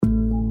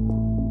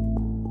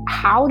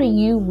how do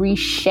you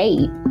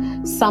reshape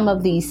some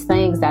of these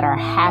things that are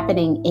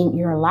happening in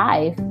your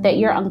life that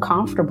you're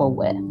uncomfortable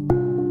with?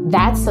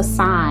 That's a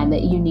sign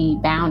that you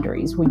need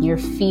boundaries when you're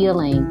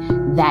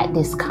feeling that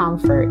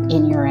discomfort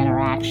in your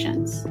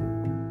interactions.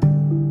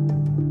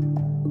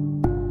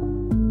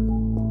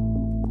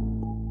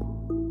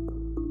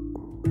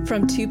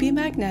 From To Be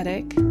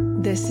Magnetic,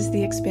 this is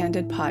the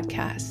Expanded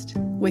Podcast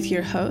with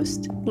your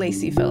host,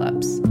 Lacey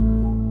Phillips.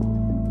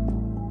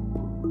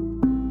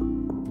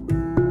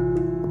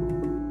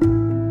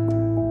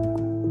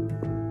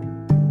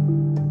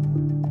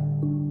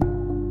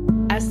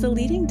 As the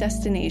leading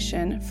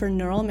destination for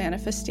neural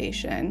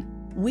manifestation,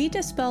 we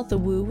dispel the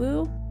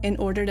woo-woo in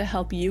order to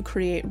help you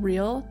create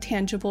real,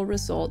 tangible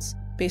results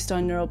based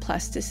on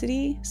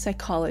neuroplasticity,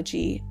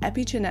 psychology,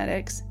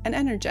 epigenetics, and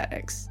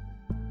energetics.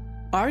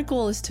 Our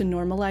goal is to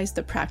normalize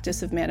the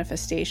practice of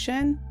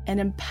manifestation and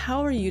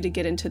empower you to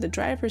get into the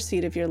driver's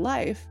seat of your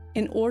life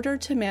in order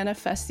to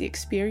manifest the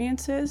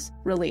experiences,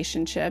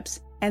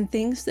 relationships, and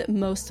things that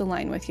most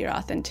align with your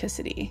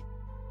authenticity.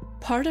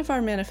 Part of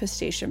our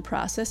manifestation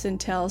process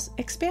entails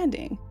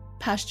expanding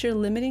past your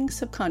limiting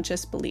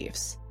subconscious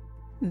beliefs.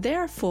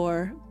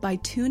 Therefore, by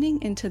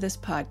tuning into this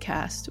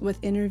podcast with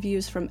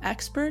interviews from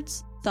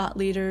experts, thought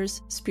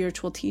leaders,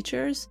 spiritual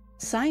teachers,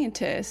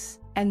 scientists,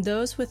 and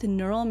those with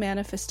neural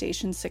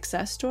manifestation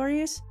success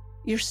stories,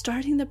 you're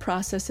starting the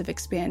process of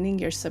expanding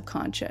your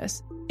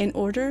subconscious in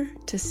order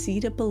to see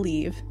to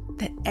believe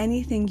that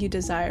anything you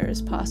desire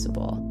is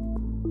possible.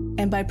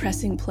 And by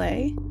pressing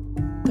play,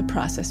 the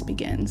process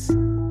begins.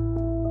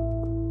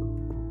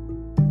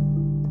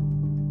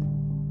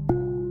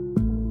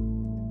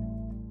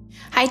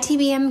 Hi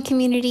TBM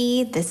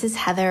community, this is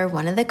Heather,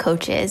 one of the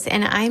coaches,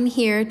 and I'm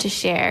here to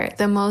share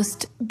the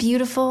most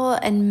beautiful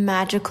and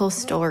magical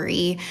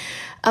story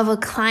of a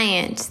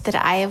client that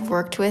I have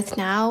worked with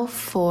now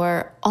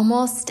for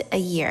almost a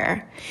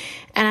year.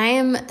 And I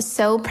am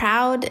so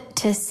proud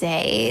to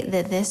say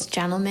that this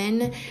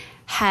gentleman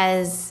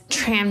has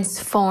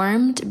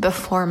transformed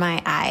before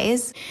my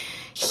eyes.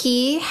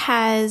 He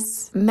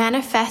has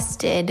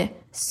manifested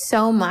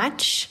so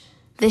much.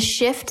 The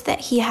shift that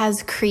he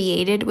has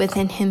created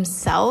within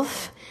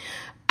himself,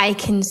 I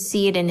can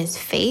see it in his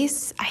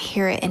face. I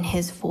hear it in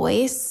his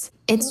voice.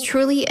 It's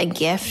truly a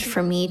gift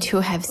for me to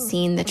have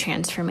seen the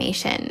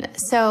transformation.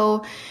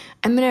 So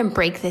I'm going to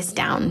break this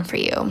down for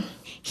you.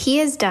 He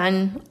has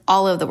done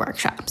all of the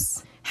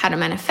workshops: how to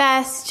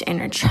manifest,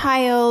 inner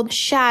child,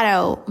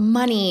 shadow,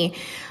 money,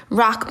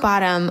 rock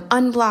bottom,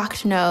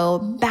 unblocked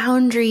no,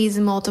 boundaries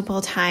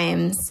multiple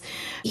times.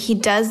 He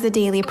does the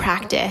daily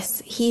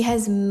practice. He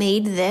has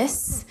made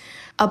this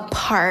a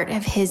part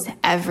of his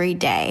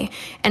everyday.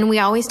 And we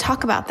always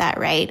talk about that,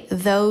 right?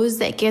 Those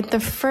that get the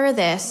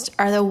furthest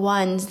are the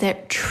ones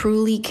that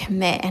truly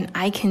commit. And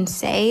I can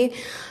say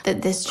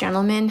that this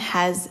gentleman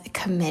has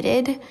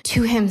committed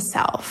to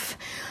himself.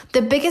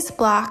 The biggest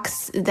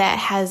blocks that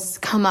has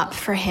come up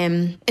for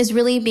him is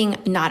really being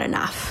not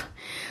enough.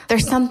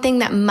 There's something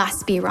that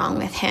must be wrong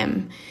with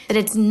him, that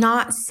it's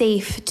not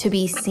safe to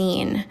be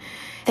seen,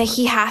 that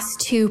he has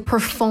to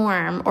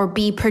perform or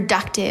be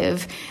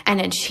productive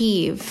and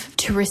achieve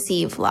to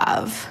receive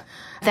love,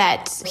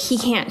 that he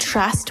can't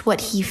trust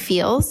what he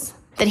feels,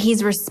 that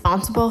he's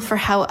responsible for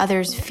how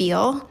others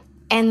feel,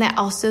 and that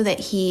also that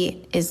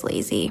he is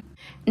lazy.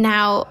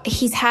 Now,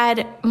 he's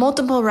had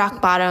multiple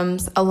rock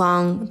bottoms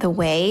along the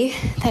way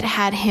that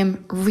had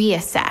him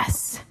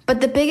reassess.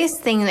 But the biggest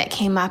thing that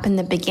came up in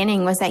the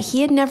beginning was that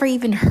he had never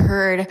even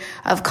heard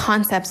of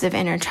concepts of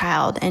inner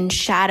child and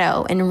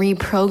shadow and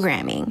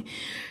reprogramming.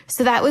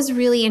 So that was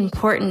really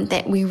important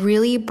that we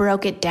really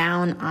broke it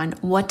down on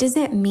what does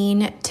it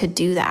mean to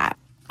do that?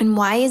 And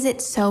why is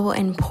it so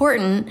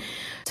important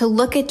to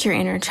look at your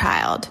inner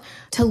child,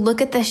 to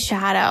look at the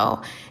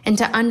shadow, and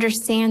to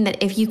understand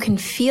that if you can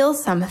feel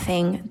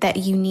something, that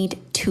you need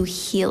to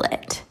heal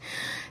it.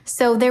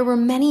 So there were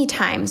many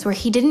times where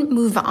he didn't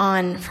move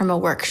on from a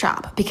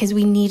workshop because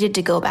we needed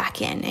to go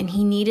back in and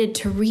he needed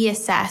to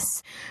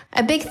reassess.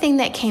 A big thing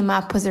that came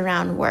up was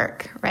around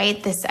work,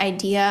 right? This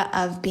idea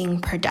of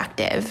being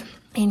productive.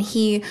 And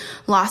he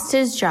lost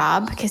his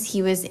job because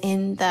he was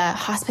in the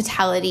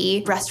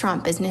hospitality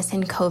restaurant business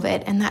in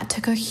COVID, and that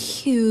took a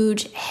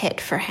huge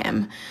hit for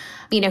him.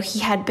 You know, he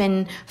had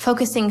been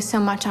focusing so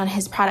much on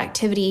his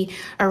productivity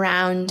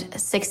around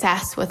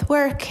success with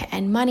work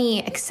and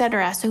money,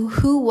 etc. So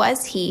who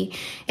was he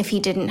if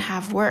he didn't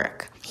have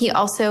work? He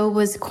also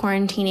was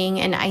quarantining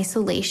in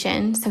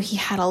isolation, so he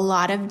had a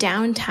lot of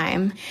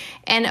downtime.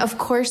 And of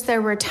course,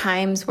 there were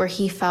times where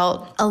he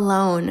felt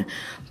alone.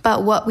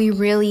 But what we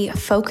really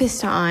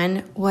focused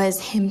on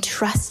was him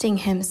trusting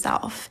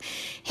himself,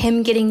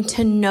 him getting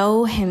to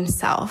know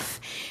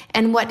himself.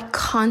 And what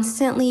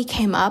constantly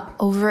came up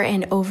over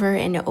and over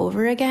and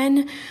over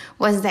again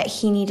was that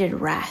he needed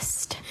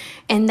rest.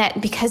 And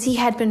that because he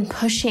had been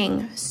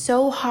pushing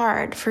so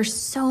hard for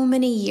so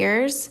many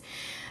years,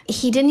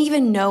 he didn't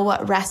even know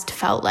what rest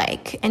felt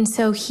like. And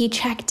so he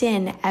checked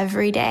in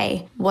every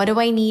day. What do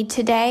I need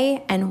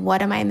today? And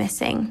what am I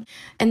missing?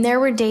 And there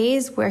were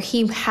days where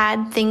he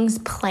had things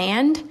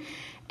planned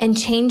and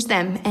changed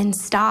them and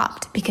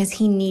stopped because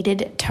he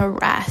needed to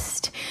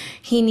rest.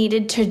 He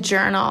needed to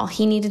journal.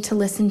 He needed to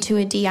listen to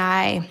a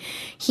DI.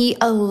 He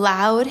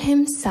allowed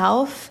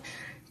himself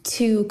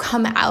to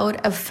come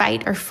out of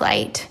fight or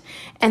flight.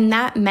 And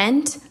that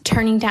meant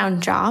turning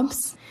down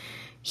jobs.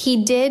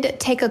 He did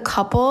take a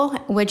couple,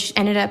 which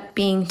ended up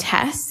being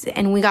tests,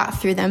 and we got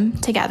through them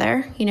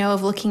together,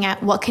 of looking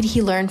at what could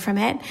he learn from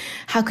it?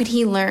 How could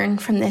he learn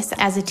from this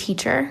as a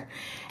teacher?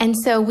 And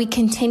so we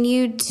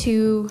continued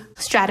to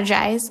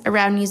strategize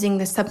around using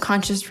the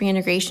subconscious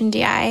reintegration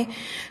DI,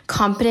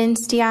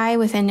 competence DI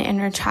within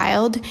inner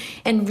child,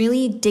 and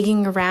really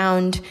digging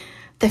around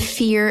the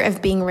fear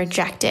of being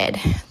rejected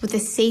with the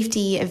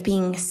safety of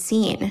being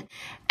seen.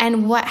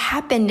 And what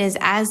happened is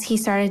as he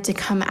started to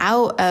come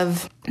out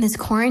of this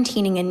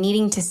quarantining and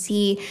needing to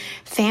see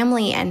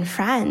family and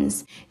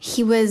friends,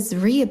 he was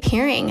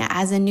reappearing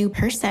as a new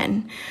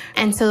person.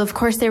 And so, of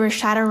course, there was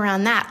shadow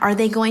around that. Are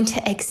they going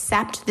to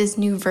accept this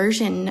new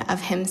version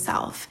of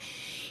himself?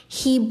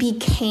 He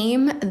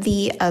became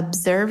the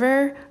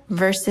observer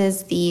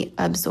versus the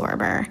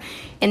absorber.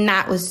 And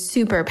that was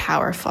super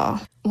powerful.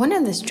 One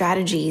of the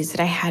strategies that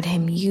I had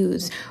him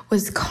use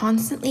was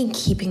constantly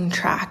keeping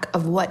track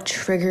of what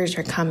triggers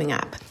are coming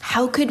up.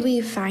 How could we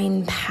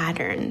find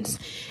patterns?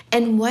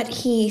 And what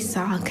he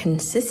saw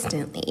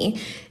consistently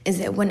is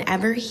that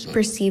whenever he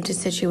perceived a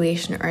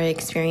situation or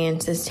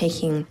experience as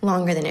taking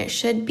longer than it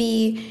should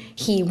be,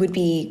 he would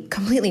be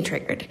completely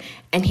triggered.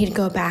 And he'd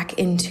go back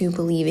into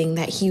believing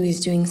that he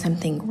was doing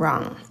something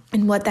wrong.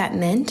 And what that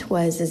meant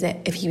is that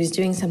if he was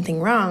doing something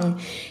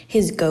wrong,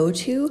 his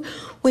go-to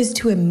was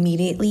to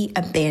immediately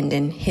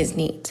abandon his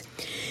needs.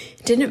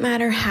 It didn't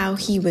matter how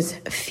he was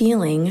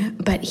feeling,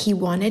 but he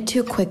wanted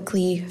to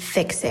quickly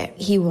fix it.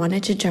 He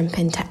wanted to jump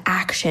into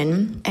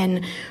action.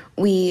 And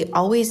we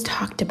always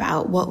talked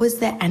about what was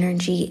the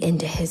energy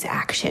into his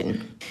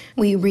action.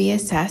 We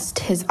reassessed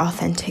his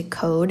authentic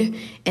code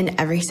in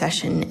every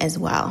session as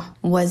well.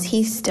 Was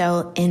he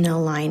still in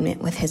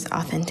alignment with his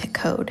authentic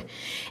code?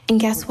 And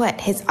guess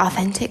what? His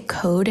authentic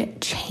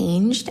code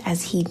changed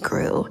as he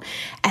grew,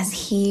 as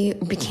he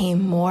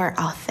became more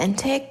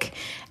authentic,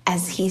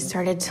 as he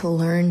started to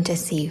learn to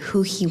see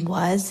who he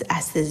was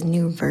as this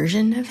new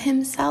version of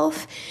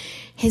himself.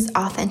 His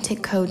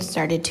authentic code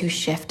started to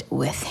shift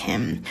with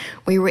him.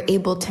 We were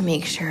able to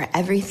make sure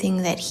everything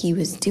that he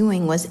was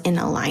doing was in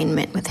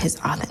alignment with his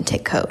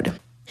authentic code.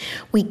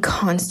 We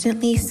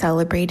constantly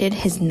celebrated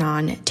his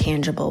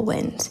non-tangible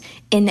wins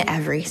in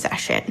every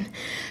session.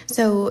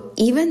 So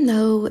even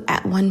though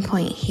at one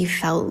point he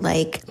felt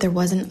like there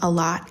wasn't a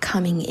lot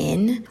coming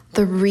in,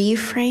 the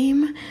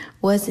reframe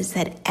was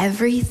that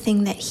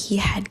everything that he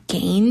had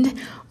gained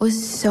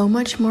was so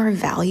much more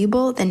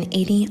valuable than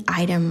any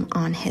item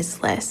on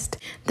his list.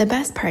 The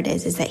best part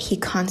is that he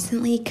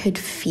constantly could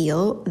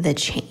feel the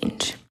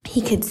change.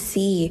 He could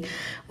see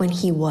when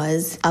he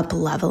was up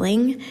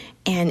leveling,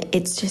 and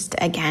it's just,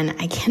 again,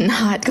 I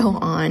cannot go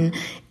on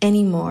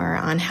anymore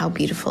on how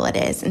beautiful it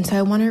is. And so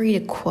I want to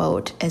read a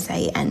quote as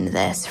I end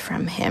this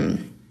from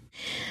him.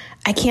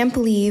 I can't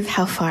believe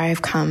how far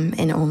I've come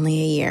in only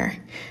a year.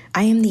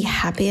 I am the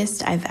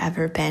happiest I've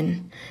ever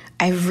been.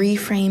 I've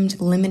reframed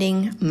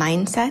limiting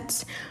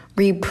mindsets,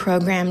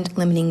 reprogrammed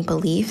limiting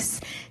beliefs,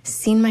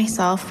 seen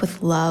myself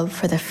with love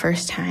for the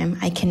first time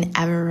I can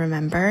ever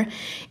remember,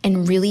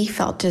 and really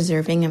felt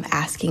deserving of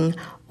asking,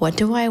 what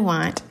do I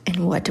want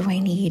and what do I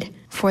need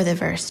for the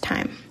first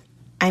time?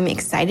 I'm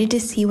excited to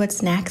see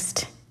what's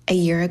next. A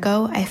year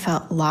ago, I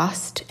felt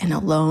lost and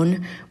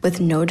alone with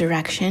no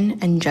direction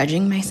and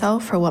judging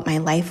myself for what my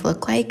life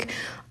looked like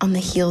on the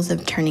heels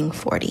of turning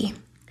 40.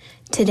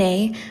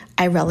 Today,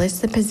 I relish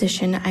the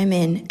position I'm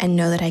in and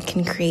know that I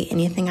can create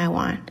anything I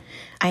want.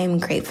 I am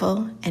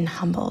grateful and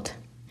humbled.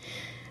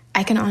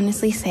 I can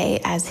honestly say,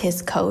 as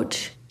his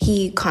coach,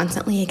 he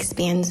constantly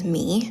expands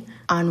me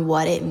on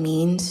what it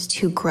means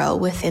to grow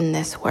within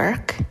this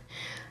work.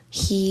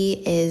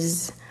 He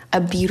is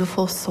a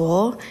beautiful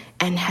soul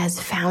and has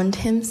found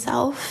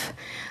himself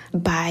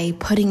by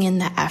putting in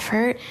the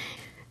effort.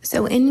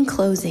 So in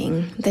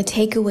closing, the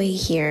takeaway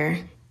here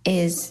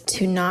is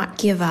to not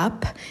give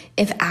up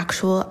if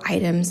actual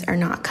items are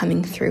not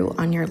coming through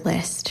on your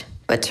list,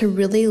 but to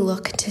really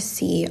look to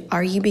see,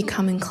 are you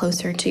becoming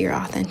closer to your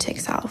authentic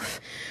self?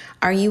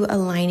 Are you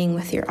aligning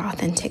with your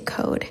authentic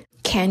code?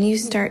 Can you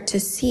start to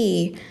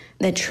see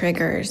the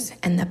triggers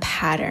and the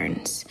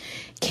patterns?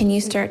 Can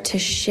you start to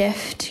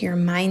shift your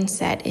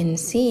mindset in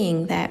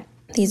seeing that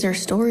these are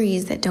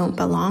stories that don't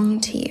belong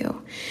to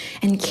you?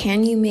 And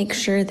can you make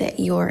sure that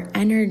your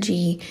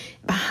energy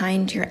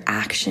behind your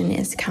action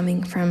is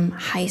coming from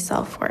high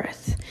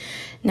self-worth?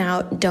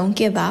 Now, don't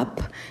give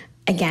up.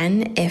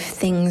 Again, if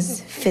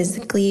things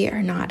physically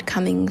are not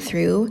coming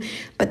through,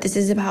 but this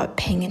is about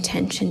paying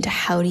attention to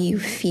how do you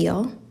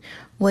feel,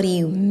 what are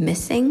you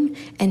missing,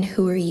 and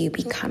who are you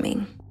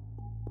becoming?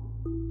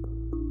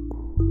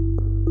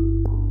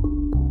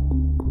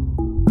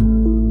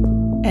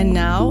 And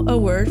now, a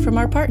word from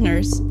our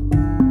partners.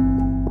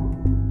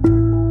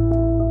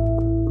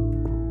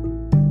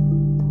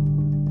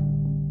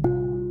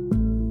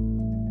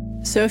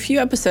 So a few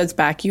episodes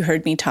back, you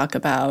heard me talk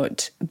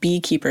about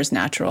Beekeepers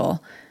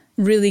Natural,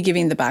 really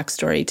giving the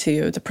backstory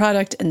to the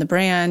product and the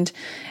brand.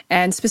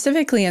 And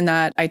specifically in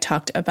that, I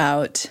talked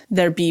about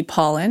their bee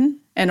pollen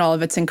and all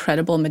of its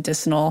incredible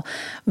medicinal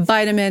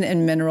vitamin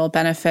and mineral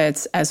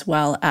benefits, as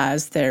well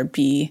as their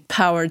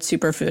bee-powered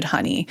superfood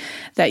honey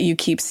that you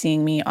keep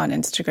seeing me on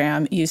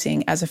Instagram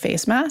using as a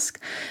face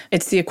mask.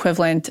 It's the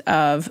equivalent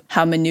of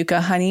how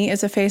Manuka honey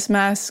is a face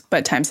mask,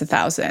 but times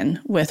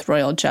 1,000 with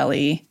royal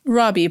jelly,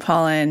 raw bee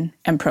pollen,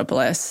 and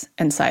propolis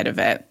inside of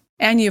it.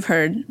 And you've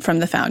heard from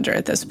the founder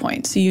at this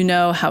point. So you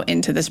know how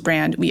into this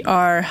brand we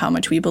are, how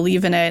much we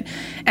believe in it,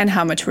 and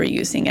how much we're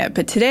using it.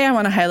 But today I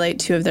want to highlight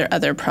 2 of their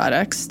other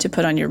products to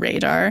put on your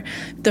radar.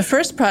 The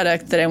first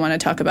product that I want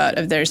to talk about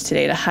of theirs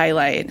today to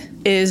highlight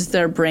is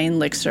their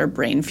Brainlixer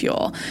Brain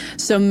Fuel.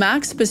 So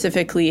Max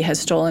specifically has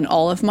stolen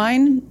all of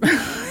mine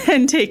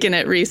and taken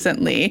it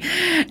recently.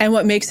 And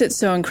what makes it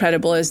so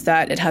incredible is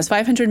that it has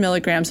 500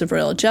 milligrams of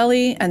royal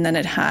jelly, and then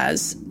it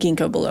has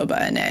ginkgo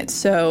biloba in it.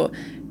 So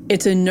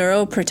it's a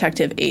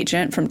neuroprotective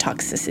agent from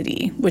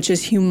toxicity, which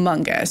is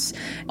humongous.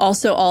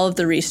 Also, all of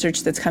the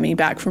research that's coming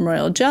back from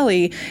royal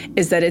jelly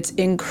is that it's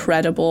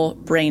incredible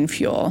brain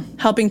fuel,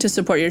 helping to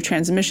support your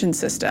transmission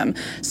system.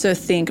 So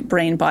think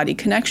brain-body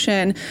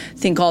connection,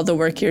 think all the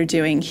work you're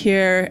doing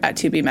here at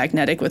 2B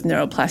Magnetic with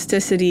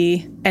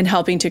neuroplasticity, and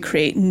helping to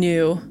create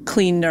new,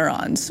 clean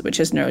neurons, which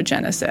is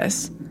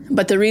neurogenesis.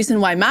 But the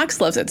reason why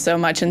Max loves it so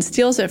much and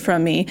steals it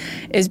from me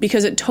is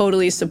because it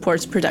totally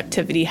supports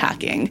productivity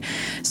hacking.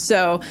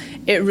 So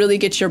it really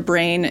gets your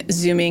brain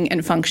zooming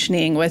and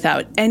functioning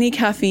without any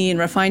caffeine,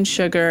 refined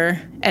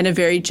sugar, and a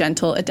very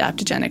gentle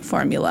adaptogenic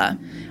formula.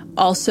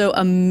 Also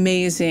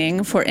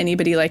amazing for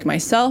anybody like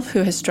myself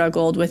who has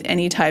struggled with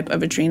any type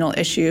of adrenal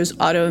issues,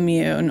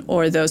 autoimmune,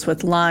 or those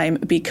with Lyme,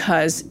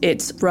 because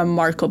it's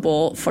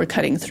remarkable for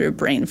cutting through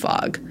brain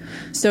fog.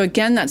 So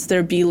again, that's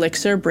their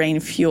Beelixir Brain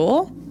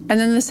Fuel. And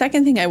then the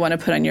second thing I want to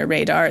put on your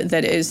radar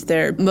that is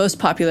their most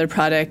popular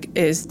product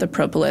is the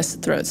Propolis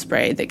throat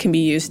spray that can be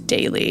used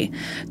daily.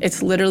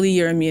 It's literally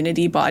your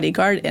immunity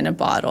bodyguard in a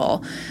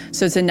bottle.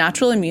 So it's a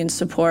natural immune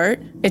support.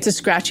 It's a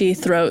scratchy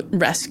throat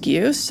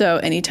rescue. So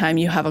anytime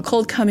you have a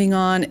cold coming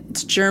on,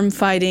 it's germ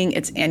fighting,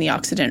 it's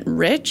antioxidant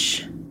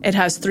rich. It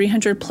has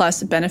 300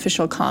 plus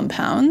beneficial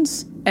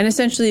compounds. And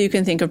essentially you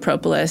can think of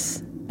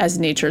Propolis as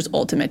nature's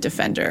ultimate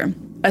defender,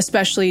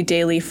 especially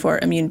daily for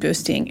immune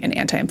boosting and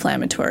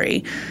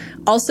anti-inflammatory.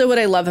 Also, what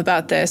I love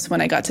about this,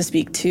 when I got to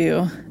speak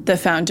to the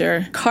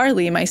founder,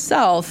 Carly,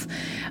 myself,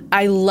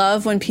 I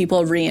love when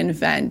people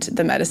reinvent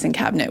the medicine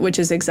cabinet, which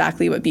is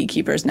exactly what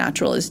Beekeepers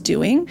Natural is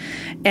doing.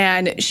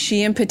 And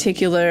she in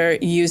particular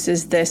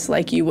uses this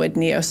like you would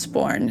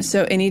Neosporin.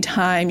 So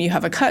anytime you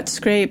have a cut,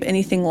 scrape,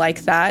 anything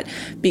like that,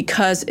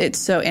 because it's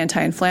so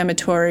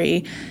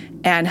anti-inflammatory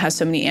and has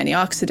so many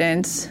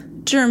antioxidants,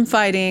 germ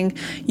fighting,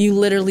 you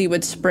literally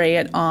would spray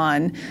it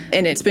on,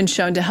 and it's been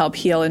shown to help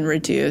heal and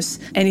reduce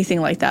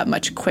anything like that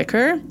much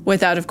quicker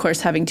without, of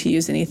course, having to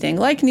use anything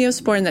like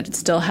Neosporin, that it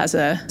still has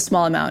a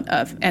small amount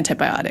of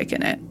antibiotic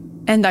in it.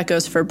 And that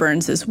goes for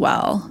burns as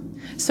well.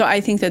 So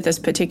I think that this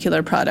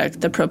particular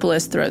product, the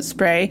Propolis Throat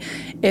Spray,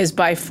 is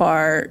by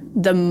far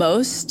the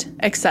most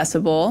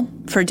accessible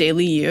for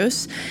daily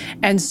use,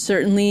 and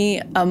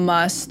certainly a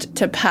must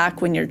to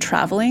pack when you're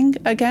traveling,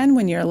 again,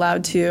 when you're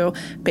allowed to,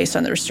 based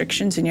on the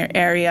restrictions in your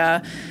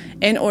area,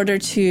 in order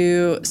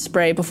to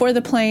spray before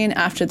the plane,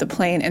 after the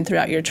plane, and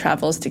throughout your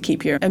travels to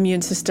keep your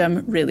immune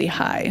system really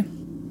high.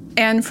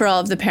 And for all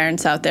of the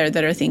parents out there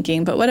that are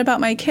thinking, but what about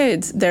my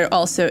kids? There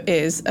also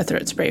is a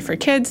throat spray for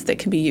kids that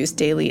can be used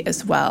daily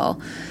as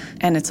well.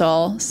 And it's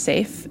all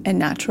safe and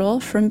natural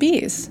from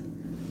bees.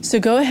 So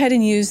go ahead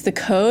and use the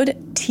code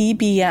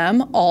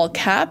TBM, all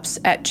caps,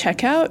 at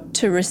checkout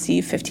to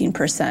receive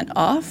 15%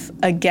 off.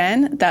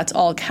 Again, that's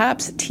all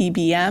caps,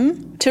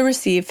 TBM, to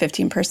receive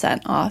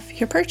 15% off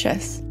your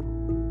purchase.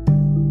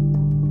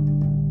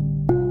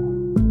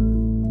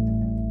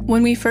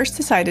 When we first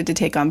decided to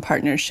take on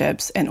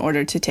partnerships in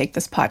order to take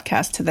this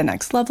podcast to the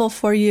next level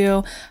for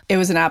you, it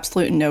was an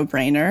absolute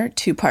no-brainer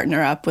to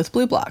partner up with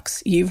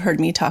BlueBlox. You've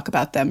heard me talk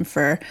about them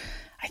for,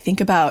 I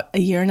think, about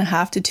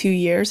 1.5 to 2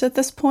 years at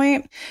this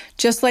point.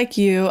 Just like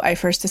you, I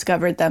first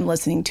discovered them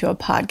listening to a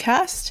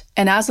podcast.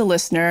 And as a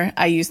listener,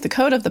 I used the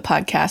code of the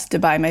podcast to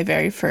buy my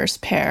very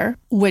first pair,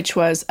 which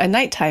was a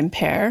nighttime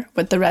pair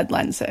with the red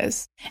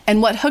lenses.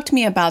 And what hooked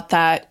me about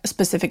that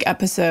specific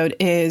episode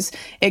is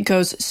it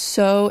goes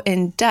so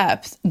in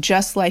depth,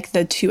 just like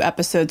the 2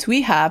 episodes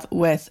we have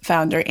with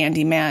founder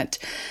Andy Mant,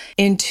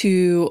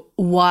 into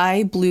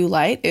why blue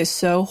light is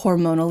so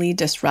hormonally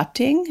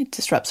disrupting. It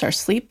disrupts our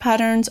sleep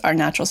patterns, our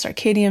natural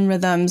circadian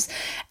rhythms.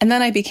 And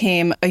then I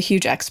became a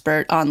huge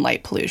expert on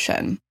light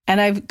pollution. And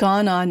I've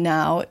gone on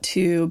now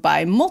to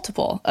buy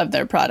multiple of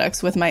their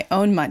products with my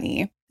own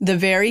money. The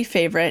very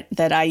favorite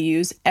that I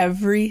use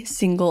every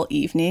single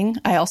evening.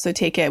 I also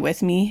take it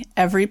with me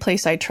every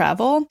place I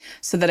travel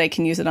so that I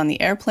can use it on the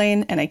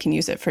airplane and I can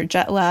use it for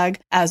jet lag,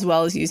 as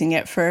well as using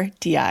it for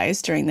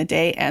DIs during the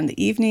day and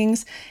the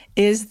evenings,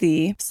 is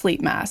the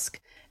sleep mask.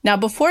 Now,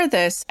 before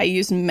this, I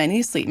used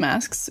many sleep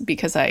masks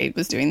because I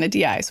was doing the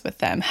DIs with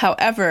them.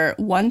 However,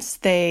 once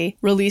they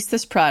released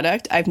this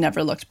product, I've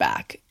never looked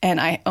back. And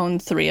I own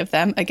 3 of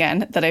them,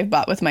 again, that I've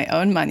bought with my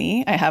own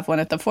money. I have one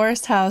at the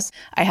Forest House.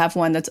 I have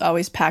one that's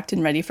always packed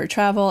and ready for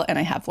travel. And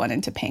I have one in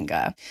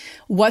Topanga.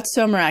 What's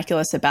so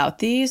miraculous about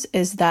these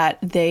is that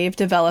they've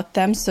developed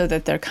them so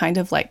that they're kind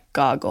of like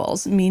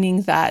goggles,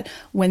 meaning that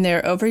when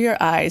they're over your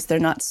eyes, they're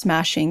not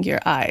smashing your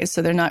eyes.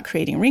 So they're not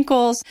creating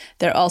wrinkles.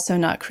 They're also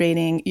not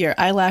creating your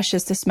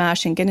eyelashes to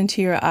smash and get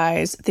into your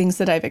eyes, things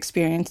that I've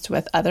experienced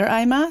with other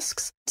eye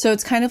masks. So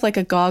it's kind of like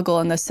a goggle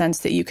in the sense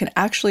that you can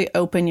actually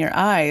open your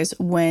eyes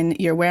when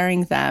you're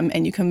wearing them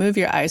and you can move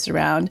your eyes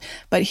around.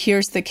 But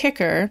here's the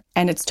kicker,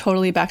 and it's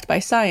totally backed by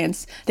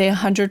science. They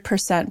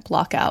 100%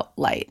 block out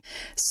light.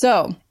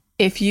 So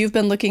if you've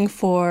been looking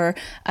for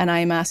an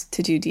eye mask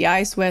to do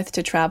DIs with,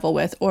 to travel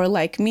with, or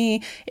like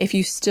me, if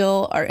you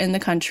still are in the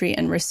country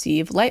and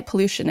receive light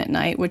pollution at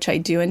night, which I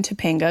do in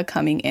Topanga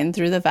coming in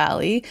through the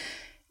valley,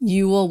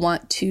 you will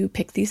want to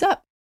pick these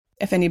up.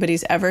 If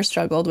anybody's ever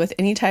struggled with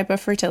any type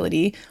of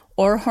fertility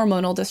or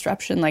hormonal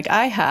disruption like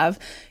I have,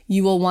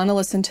 you will want to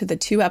listen to the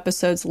 2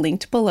 episodes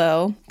linked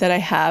below that I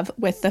have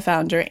with the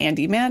founder,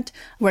 Andy Mant,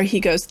 where he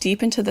goes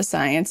deep into the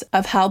science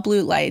of how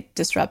blue light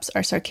disrupts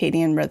our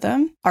circadian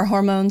rhythm, our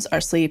hormones,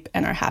 our sleep,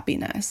 and our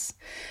happiness.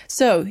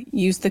 So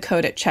use the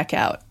code at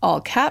checkout,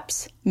 all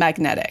caps,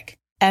 magnetic,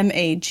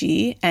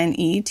 MAGNETIC,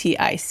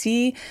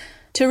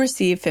 to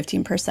receive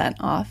 15%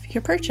 off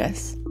your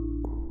purchase.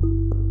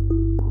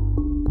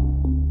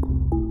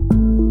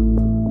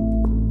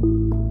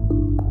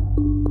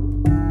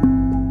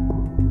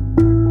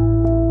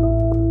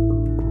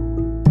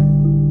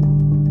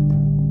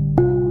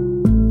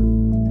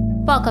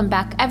 Welcome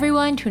back,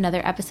 everyone, to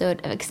another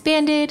episode of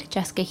Expanded.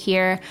 Jessica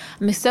here.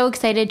 I'm so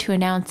excited to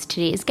announce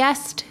today's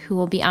guest, who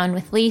will be on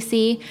with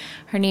Lacey.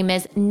 Her name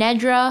is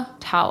Nedra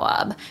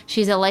Tawwab.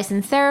 She's a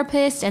licensed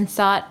therapist and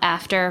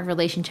sought-after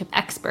relationship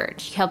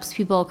expert. She helps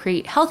people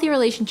create healthy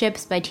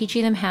relationships by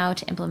teaching them how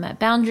to implement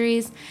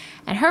boundaries.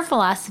 And her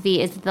philosophy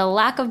is that the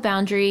lack of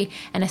boundary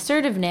and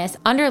assertiveness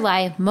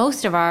underlie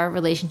most of our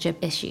relationship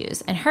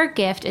issues. And her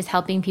gift is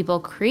helping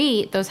people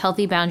create those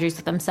healthy boundaries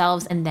with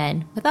themselves and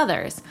then with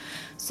others.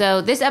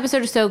 So this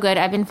episode is so good.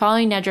 I've been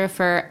following Nedra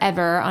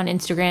forever on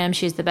Instagram.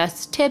 She has the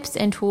best tips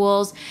and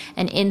tools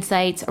and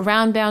insights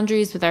around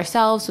boundaries with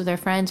ourselves, with our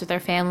friends, with our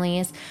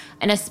families,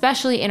 and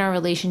especially in our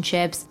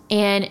relationships.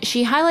 And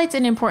she highlights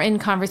an important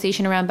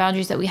conversation around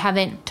boundaries that we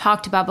haven't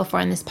talked about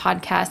before in this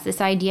podcast,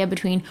 this idea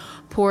between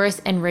porous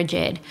and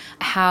rigid,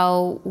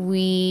 how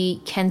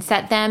we can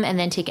set them and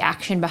then take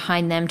action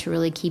behind them to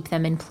really keep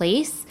them in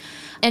place.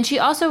 And she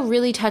also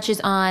really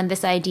touches on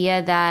this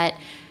idea that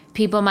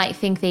people might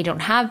think they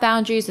don't have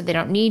boundaries or they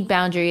don't need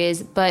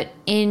boundaries, but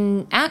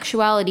in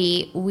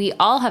actuality, we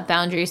all have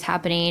boundaries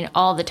happening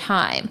all the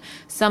time.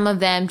 Some of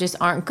them just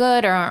aren't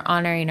good or aren't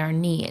honoring our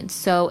needs.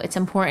 So it's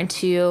important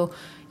to,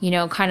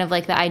 kind of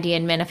like the idea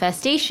in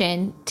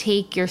manifestation,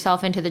 take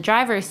yourself into the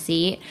driver's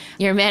seat.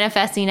 You're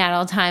manifesting at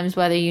all times,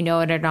 whether you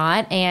know it or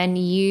not, and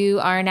you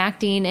are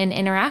enacting and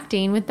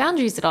interacting with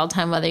boundaries at all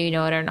time, whether you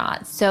know it or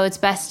not. So it's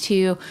best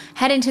to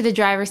head into the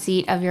driver's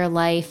seat of your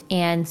life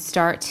and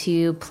start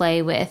to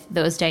play with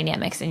those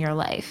dynamics in your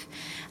life.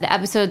 The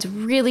episode's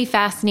really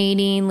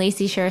fascinating.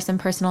 Lacey shares some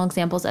personal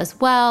examples as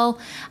well.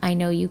 I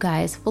know you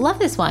guys will love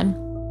this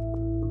one.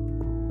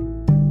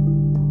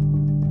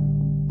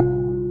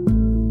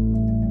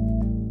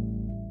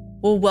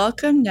 Well,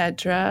 welcome,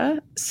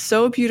 Nedra.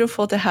 So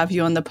beautiful to have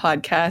you on the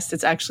podcast.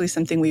 It's actually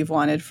something we've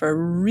wanted for a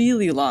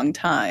really long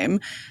time.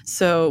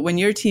 So when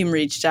your team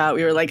reached out,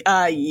 we were like,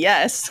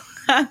 yes,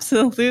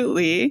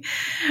 absolutely.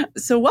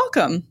 So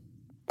welcome.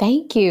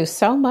 Thank you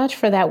so much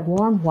for that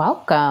warm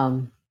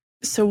welcome.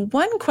 So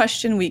one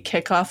question we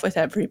kick off with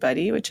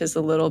everybody, which is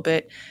a little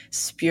bit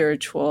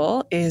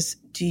spiritual, is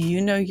do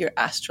you know your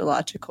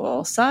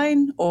astrological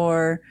sign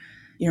or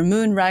your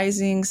moon,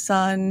 rising,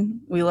 sun?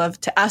 We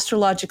love to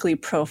astrologically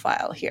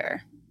profile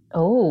here.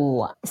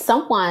 Oh,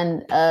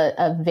 someone,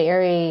 a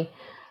very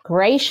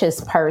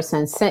gracious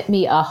person, sent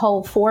me a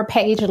whole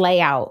 4-page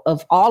layout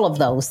of all of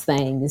those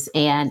things,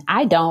 and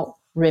I don't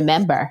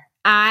remember.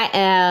 I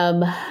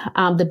am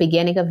the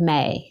beginning of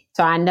May.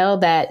 So I know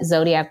that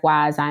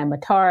zodiac-wise, I am a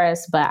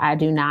Taurus, but I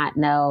do not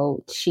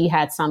know. She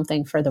had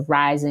something for the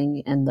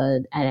rising and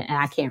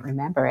I can't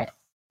remember it.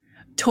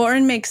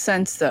 Taurin makes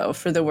sense, though,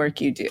 for the work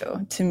you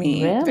do. To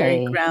me, Really?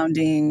 Very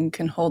grounding,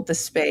 can hold the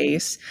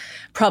space,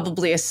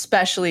 probably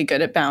especially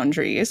good at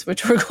boundaries,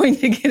 which we're going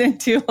to get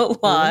into a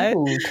lot.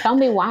 Ooh, tell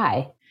me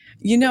why.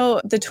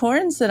 The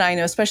Taurins that I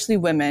know, especially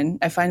women,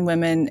 I find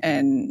women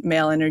and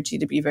male energy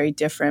to be very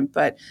different,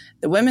 but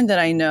the women that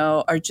I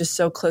know are just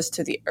so close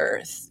to the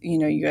earth.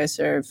 You guys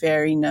are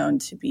very known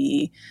to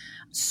be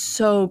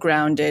so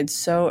grounded,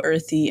 so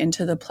earthy,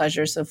 into the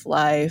pleasures of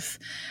life,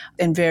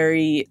 and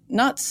very,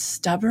 not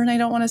stubborn, I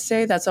don't want to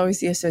say, that's always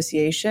the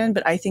association,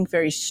 but I think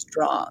very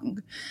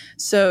strong.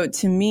 So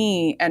to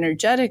me,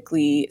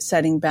 energetically,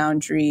 setting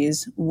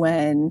boundaries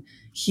when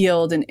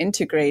healed and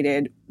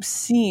integrated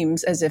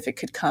seems as if it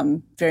could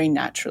come very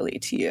naturally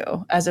to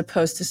you, as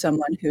opposed to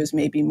someone who's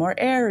maybe more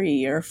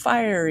airy or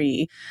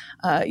fiery.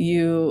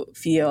 You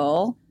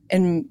feel,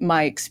 in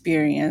my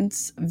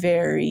experience,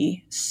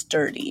 very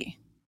sturdy.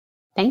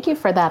 Thank you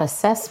for that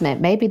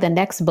assessment. Maybe the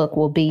next book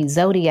will be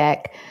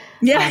Zodiac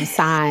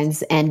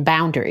signs and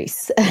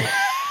boundaries.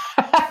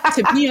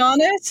 To be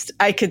honest,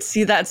 I could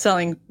see that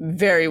selling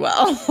very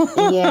well.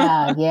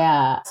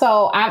 Yeah.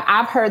 So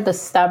I've heard the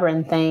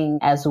stubborn thing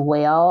as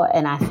well.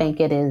 And I think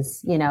it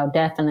is,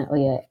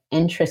 definitely an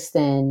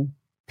interesting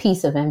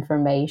piece of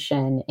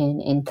information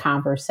in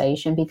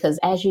conversation, because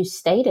as you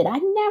stated, I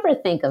never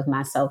think of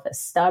myself as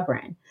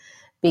stubborn,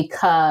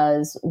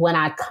 because when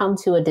I come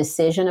to a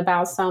decision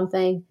about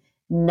something,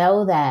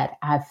 know that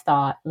I've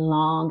thought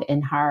long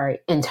and hard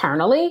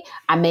internally.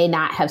 I may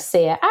not have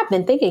said, I've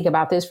been thinking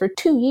about this for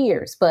 2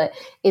 years, but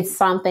it's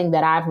something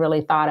that I've really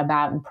thought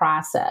about and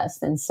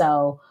processed. And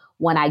so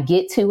when I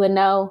get to a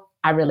no,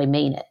 I really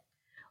mean it.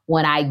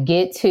 When I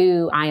get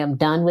to, I am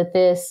done with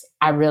this,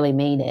 I really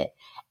mean it.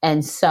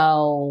 And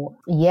so,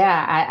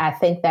 I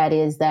think that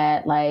is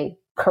that like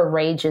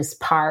courageous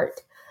part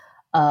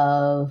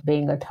of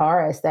being a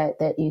Taurus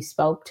that you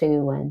spoke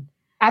to. And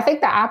I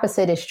think the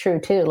opposite is true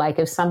too. Like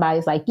if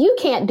somebody's like, you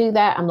can't do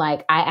that, I'm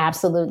like, I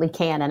absolutely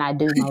can. And I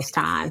do most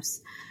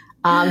times.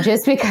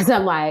 Just because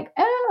I'm like,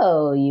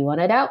 oh, you want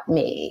to doubt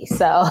me.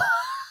 So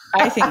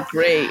I think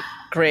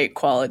great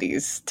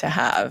qualities to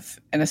have,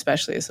 and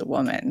especially as a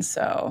woman.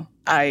 So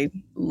I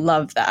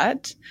love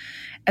that.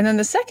 And then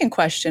the second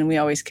question we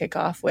always kick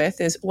off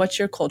with is, what's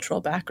your cultural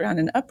background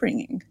and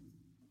upbringing?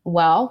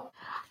 Well,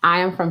 I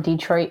am from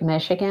Detroit,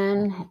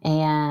 Michigan,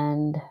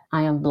 and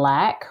I am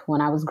Black.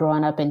 When I was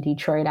growing up in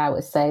Detroit, I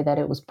would say that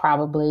it was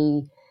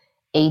probably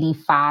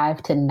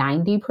 85 to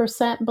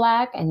 90%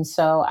 Black. And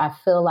so I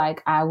feel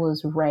like I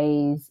was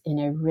raised in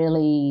a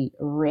really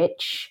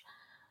rich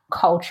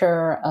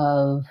culture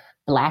of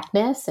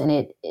Blackness, and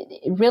it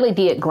really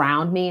did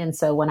ground me. And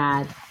so when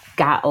I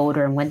got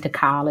older and went to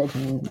college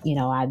and,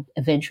 I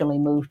eventually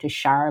moved to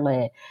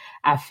Charlotte,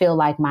 I feel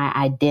like my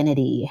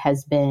identity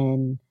has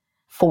been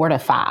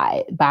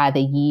fortified by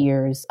the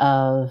years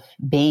of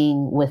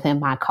being within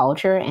my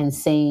culture and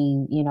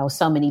seeing,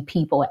 so many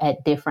people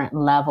at different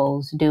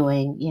levels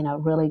doing,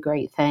 really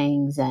great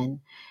things. And,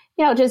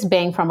 just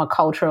being from a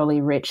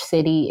culturally rich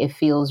city, it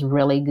feels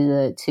really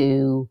good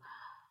to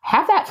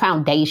have that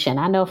foundation.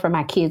 I know for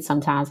my kids,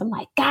 sometimes I'm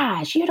like,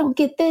 gosh, you don't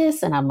get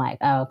this. And I'm like,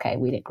 oh, okay,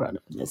 we didn't grow up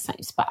in the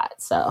same spot.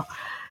 So,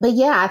 but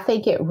I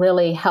think it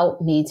really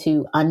helped me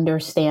to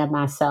understand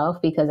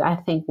myself, because I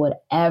think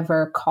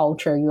whatever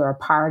culture you're a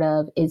part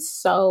of, it's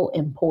so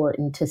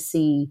important to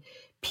see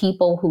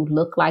people who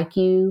look like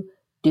you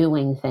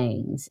doing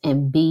things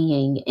and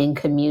being in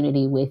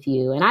community with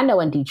you. And I know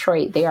in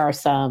Detroit, there are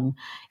some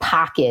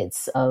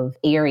pockets of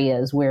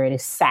areas where it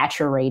is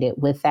saturated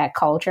with that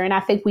culture. And I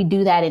think we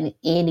do that in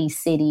any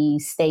city,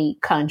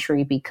 state,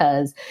 country,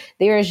 because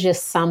there is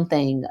just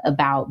something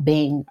about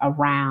being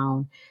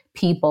around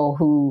people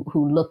who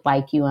look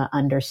like you and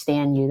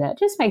understand you that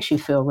just makes you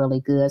feel really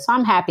good. So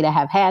I'm happy to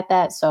have had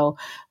that. So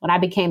when I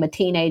became a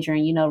teenager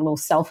and, a little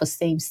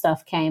self-esteem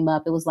stuff came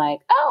up, it was like,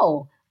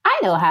 oh, I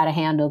know how to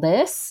handle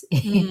this.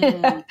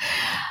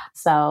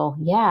 So,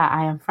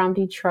 I am from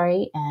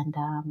Detroit, and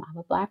I'm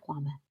a Black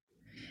woman.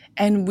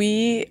 And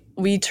we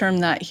term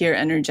that here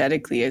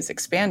energetically as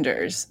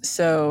expanders.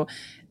 So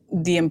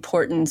the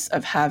importance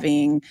of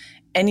having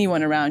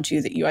anyone around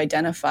you that you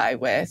identify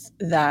with,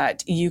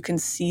 that you can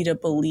see to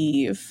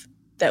believe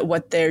that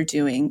what they're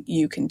doing,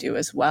 you can do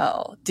as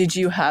well. Did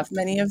you have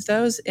many of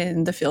those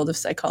in the field of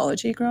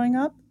psychology growing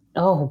up?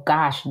 Oh,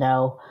 gosh,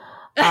 no.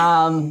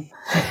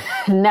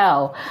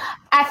 No,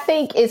 I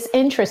think it's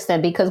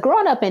interesting because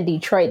growing up in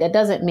Detroit, that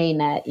doesn't mean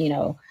that,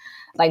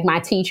 like my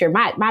teacher,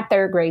 my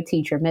third grade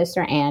teacher,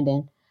 Mr.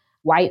 Andon,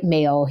 white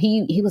male,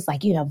 he was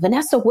like,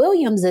 Vanessa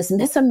Williams is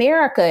Miss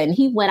America. And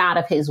he went out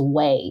of his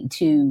way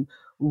to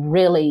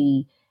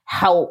really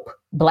help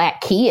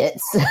Black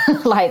kids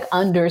like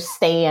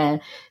understand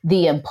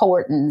the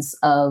importance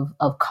of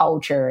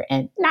culture,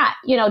 and not,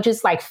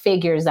 just like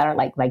figures that are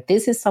like,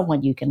 this is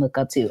someone you can look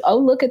up to. Oh,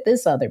 look at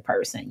this other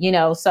person,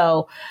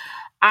 so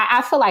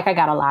I feel like I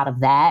got a lot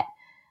of that,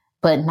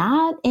 but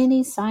not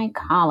any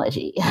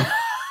psychology.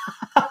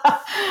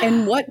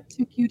 And what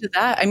took you to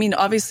that? I mean,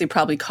 obviously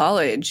probably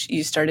college,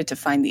 you started to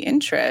find the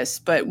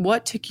interest, but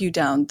what took you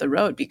down the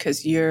road?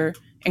 Because you're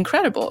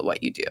incredible at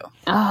what you do.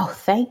 Oh,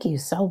 thank you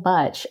so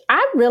much.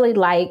 I really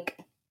like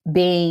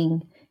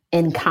being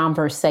in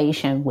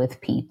conversation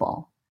with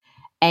people.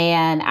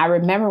 And I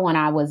remember when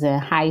I was in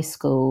high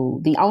school,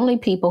 the only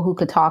people who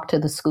could talk to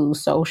the school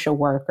social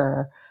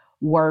worker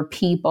were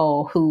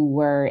people who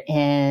were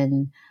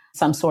in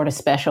some sort of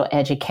special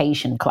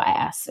education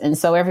class. And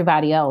so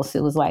everybody else,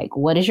 it was like,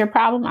 what is your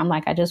problem? I'm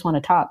like, I just want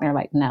to talk. And they're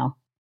like, no,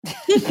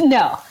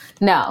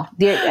 no,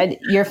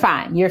 you're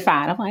fine. You're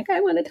fine. I'm like, I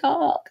want to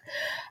talk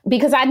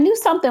because I knew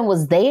something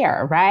was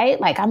there,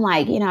 right? Like, I'm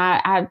like,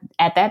 I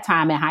at that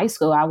time in high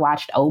school, I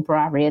watched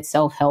Oprah, I read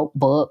self-help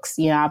books.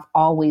 I've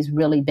always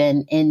really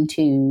been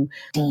into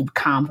deep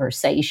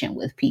conversation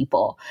with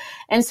people.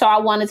 And so I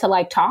wanted to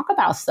like talk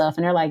about stuff.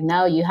 And they're like,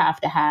 no, you have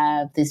to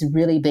have this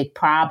really big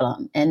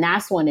problem. And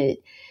that's when it,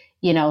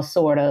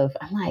 sort of,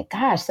 I'm like,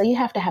 gosh, so you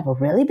have to have a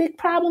really big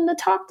problem to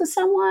talk to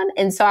someone?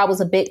 And so I was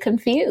a bit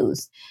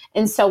confused.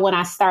 And so when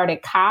I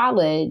started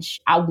college,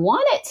 I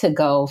wanted to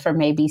go for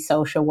maybe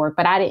social work,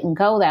 but I didn't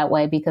go that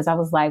way because I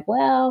was like,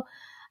 well,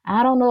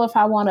 I don't know if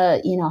I want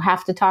to,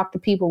 have to talk to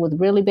people with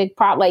really big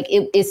problems. Like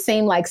it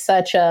seemed like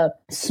such a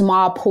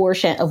small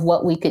portion of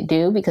what we could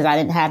do because I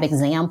didn't have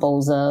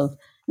examples of,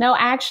 no,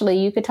 actually,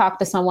 you could talk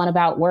to someone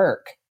about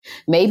work.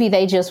 Maybe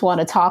they just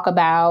want to talk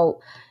about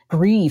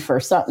grief or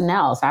something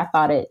else. I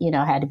thought it,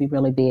 had to be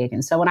really big.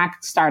 And so when I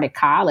started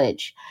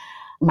college,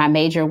 my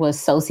major was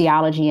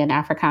sociology and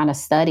Africana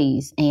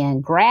studies,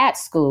 and grad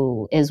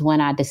school is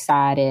when I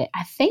decided,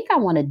 I think I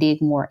want to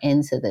dig more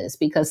into this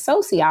because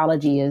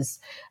sociology is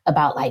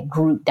about like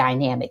group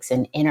dynamics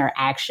and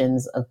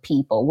interactions of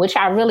people, which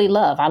I really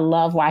love. I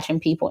love watching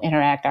people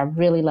interact. I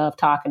really love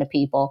talking to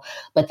people,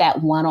 but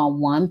that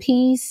one-on-one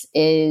piece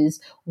is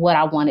what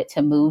I wanted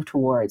to move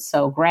towards.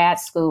 So grad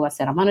school, I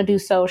said, I'm going to do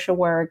social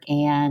work.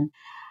 And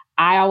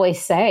I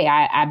always say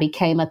I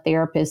became a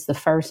therapist the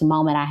first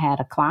moment I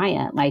had a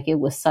client. Like it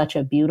was such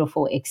a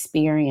beautiful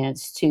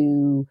experience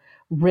to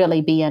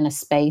really be in a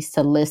space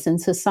to listen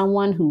to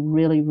someone who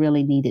really,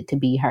 really needed to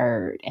be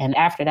heard. And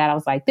after that, I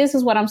was like, this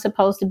is what I'm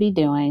supposed to be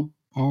doing.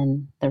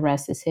 And the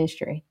rest is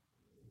history.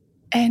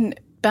 And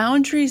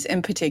boundaries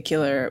in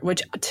particular,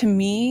 which to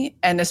me,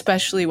 and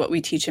especially what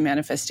we teach in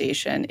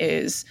manifestation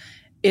is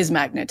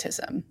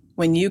magnetism.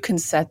 When you can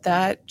set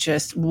that,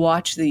 just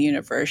watch the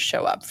universe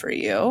show up for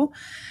you.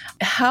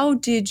 How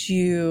did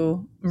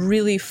you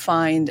really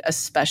find a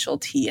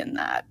specialty in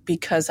that?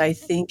 Because I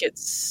think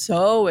it's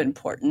so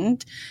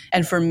important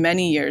and for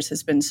many years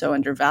has been so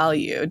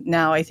undervalued.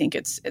 Now I think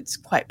it's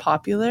quite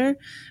popular.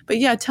 But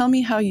yeah, tell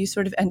me how you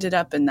sort of ended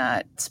up in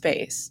that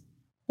space.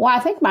 Well, I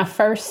think my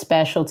first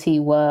specialty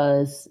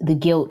was the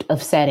guilt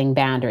of setting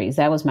boundaries.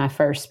 That was my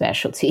first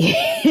specialty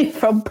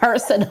from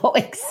personal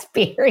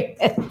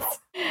experience.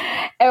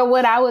 And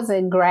when I was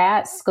in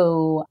grad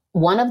school,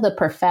 one of the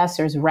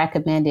professors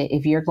recommended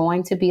if you're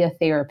going to be a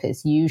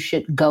therapist, you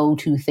should go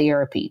to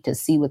therapy to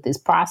see what this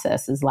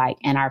process is like.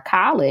 And our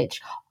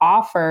college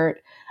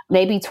offered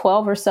maybe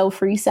 12 or so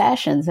free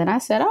sessions. And I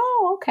said,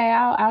 oh, okay,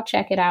 I'll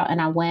check it out.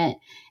 And I went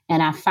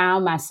and I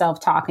found myself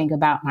talking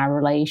about my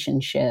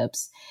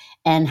relationships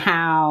and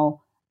how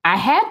I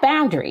had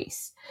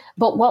boundaries.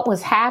 But what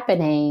was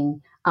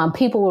happening,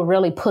 people were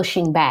really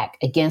pushing back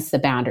against the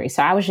boundaries.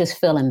 So I was just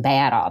feeling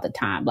bad all the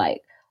time.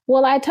 Like,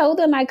 well, I told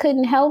them I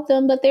couldn't help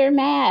them, but they're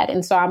mad.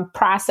 And so I'm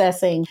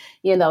processing,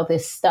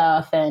 this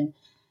stuff. And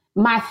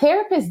my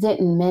therapist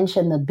didn't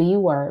mention the B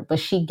word, but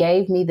she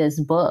gave me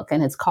this book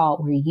and it's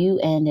called Where You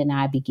End and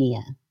I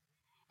Begin.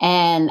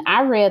 And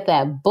I read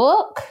that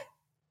book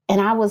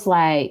and I was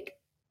like,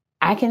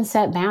 I can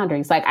set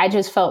boundaries. Like I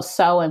just felt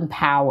so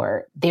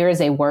empowered. There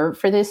is a word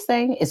for this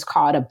thing. It's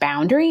called a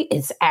boundary.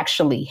 It's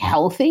actually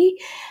healthy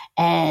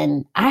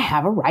and I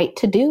have a right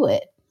to do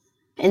it.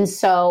 And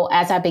so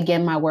as I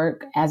began my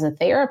work as a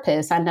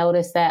therapist, I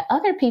noticed that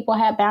other people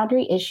have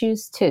boundary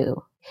issues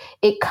too.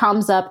 It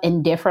comes up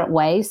in different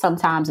ways.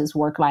 Sometimes it's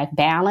work-life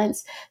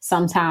balance.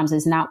 Sometimes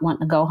it's not wanting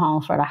to go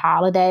home for the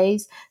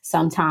holidays.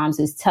 Sometimes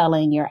it's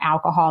telling your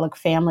alcoholic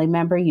family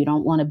member you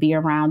don't want to be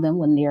around them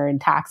when they're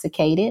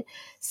intoxicated.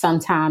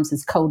 Sometimes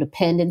it's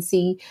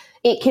codependency.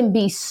 It can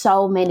be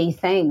so many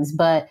things,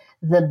 but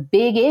the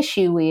big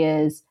issue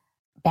is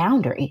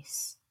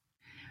boundaries.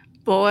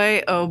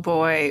 Boy, oh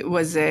boy,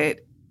 was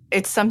it.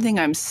 It's something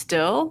I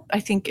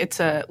think it's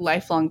a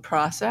lifelong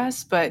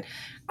process, but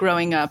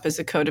growing up as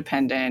a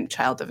codependent,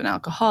 child of an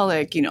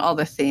alcoholic, all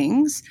the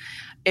things,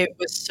 it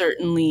was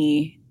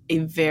certainly a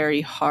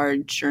very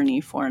hard journey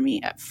for me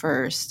at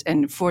first.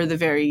 And for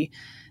the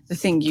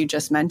thing you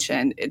just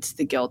mentioned, it's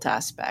the guilt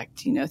aspect,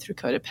 through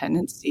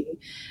codependency.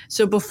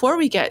 So before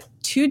we get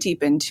too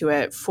deep into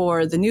it,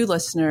 for the new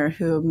listener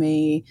who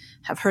may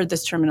have heard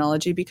this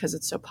terminology because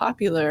it's so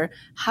popular,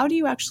 how do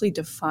you actually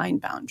define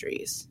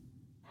boundaries?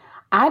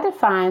 I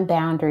define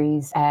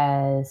boundaries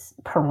as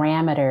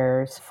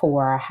parameters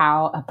for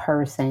how a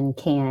person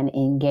can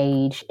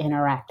engage,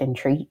 interact, and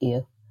treat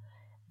you.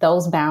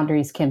 Those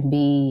boundaries can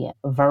be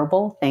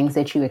verbal, things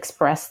that you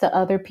express to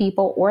other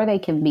people, or they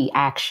can be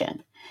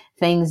action,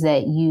 things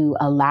that you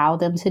allow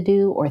them to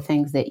do or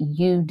things that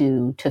you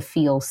do to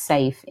feel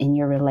safe in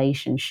your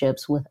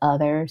relationships with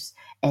others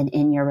and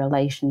in your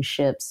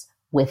relationships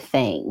with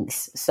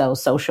things. So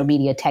social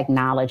media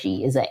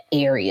technology is an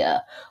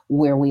area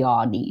where we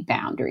all need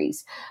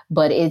boundaries,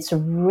 but it's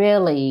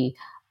really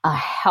a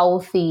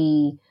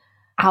healthy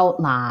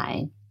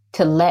outline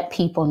to let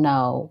people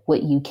know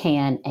what you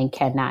can and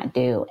cannot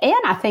do. And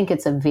I think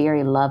it's a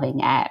very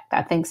loving act.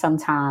 I think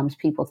sometimes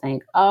people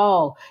think,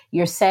 oh,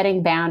 you're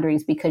setting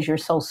boundaries because you're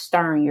so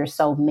stern, you're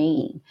so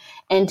mean.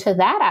 And to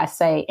that, I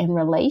say in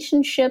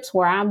relationships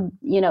where I'm,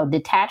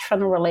 detached from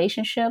the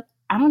relationship,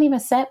 I don't even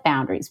set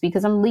boundaries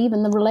because I'm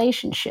leaving the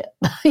relationship,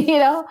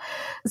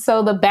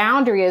 So the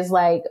boundary is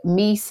like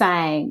me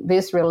saying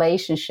this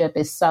relationship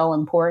is so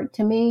important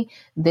to me.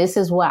 This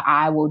is what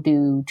I will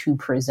do to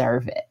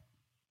preserve it.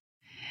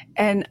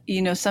 And,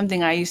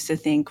 something I used to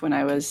think when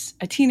I was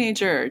a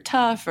teenager or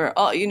tough or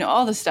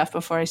all the stuff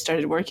before I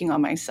started working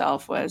on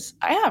myself was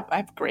I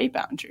have great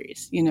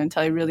boundaries,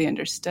 until I really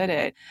understood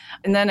it.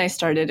 And then I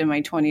started in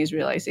my 20s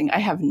realizing I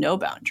have no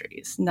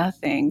boundaries,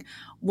 nothing.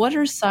 What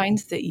are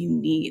signs that you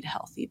need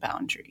healthy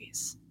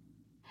boundaries?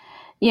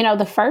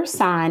 The first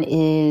sign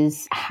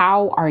is,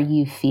 how are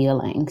you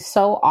feeling?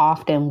 So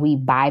often we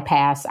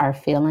bypass our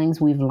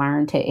feelings. We've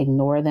learned to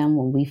ignore them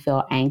when we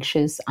feel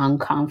anxious,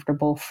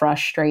 uncomfortable,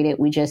 frustrated.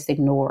 We just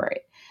ignore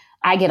it.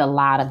 I get a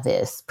lot of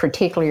this,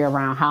 particularly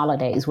around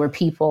holidays, where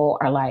people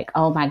are like,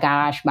 oh my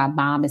gosh, my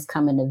mom is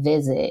coming to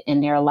visit.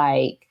 And they're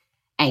like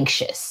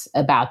anxious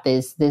about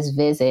this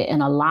visit.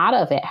 And a lot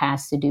of it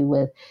has to do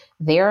with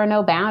there are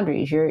no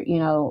boundaries.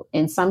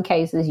 In some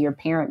cases, your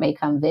parent may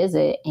come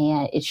visit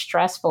and it's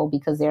stressful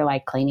because they're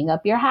like cleaning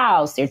up your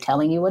house. They're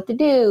telling you what to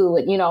do,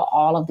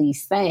 all of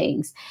these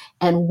things.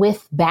 And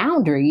with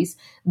boundaries,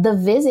 the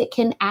visit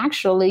can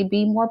actually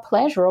be more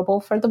pleasurable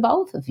for the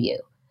both of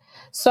you.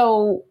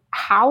 So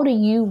how do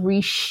you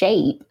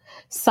reshape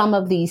some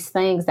of these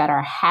things that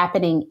are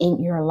happening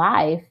in your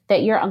life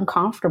that you're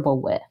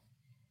uncomfortable with?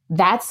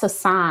 That's a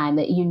sign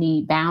that you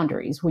need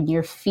boundaries when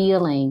you're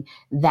feeling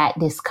that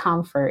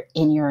discomfort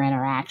in your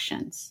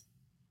interactions.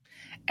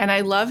 And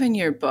I love in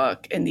your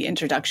book, in the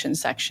introduction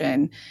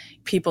section,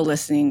 people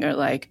listening are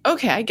like,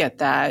 okay, I get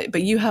that.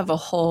 But you have a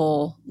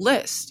whole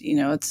list.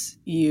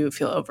 You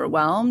feel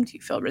overwhelmed.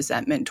 You feel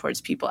resentment towards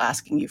people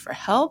asking you for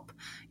help.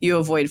 You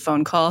avoid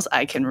phone calls.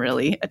 I can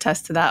really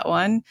attest to that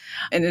one.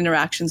 And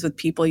interactions with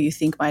people you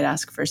think might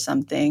ask for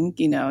something,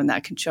 and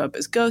that can show up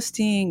as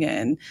ghosting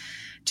and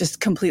just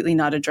completely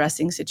not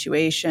addressing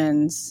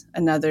situations.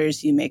 And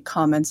others, you make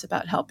comments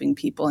about helping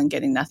people and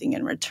getting nothing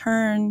in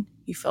return.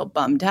 You feel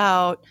bummed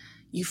out.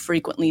 You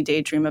frequently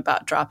daydream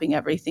about dropping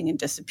everything and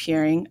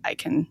disappearing. I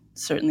can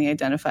certainly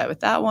identify with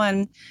that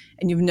one.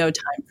 And you have no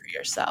time for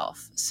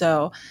yourself.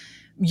 So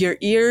your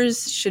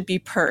ears should be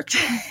perked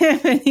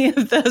if any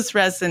of those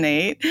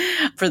resonate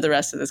for the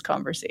rest of this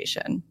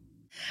conversation.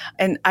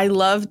 And I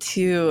love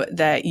too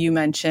that you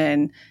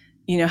mention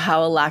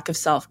how a lack of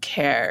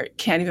self-care,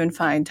 can't even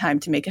find time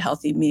to make a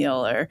healthy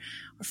meal or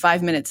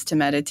 5 minutes to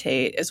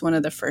meditate is one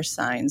of the first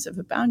signs of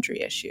a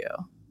boundary issue.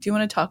 Do you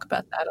want to talk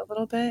about that a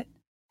little bit?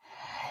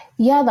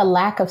 Yeah, the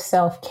lack of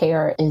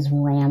self-care is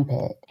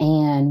rampant.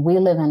 And we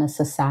live in a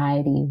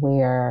society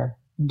where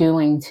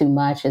doing too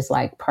much is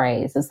like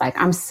praise. It's like,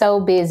 I'm so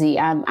busy.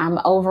 I'm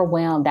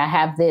overwhelmed. I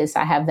have this,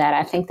 I have that.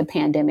 I think the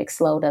pandemic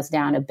slowed us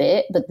down a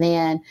bit. But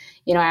then,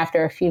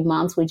 after a few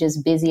months, we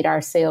just busied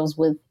ourselves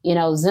with,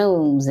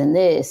 Zooms and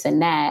this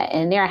and that.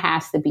 And there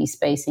has to be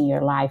space in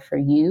your life for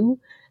you.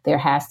 There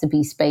has to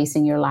be space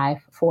in your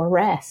life for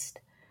rest.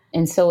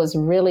 And so it's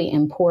really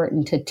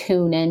important to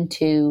tune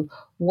into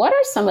what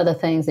are some of the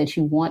things that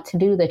you want to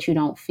do that you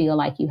don't feel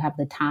like you have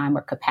the time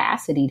or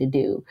capacity to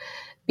do,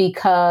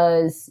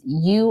 because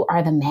you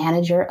are the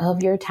manager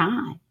of your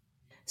time.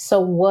 So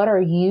what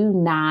are you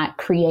not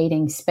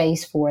creating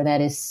space for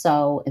that is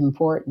so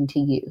important to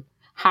you?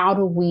 How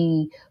do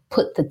we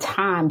put the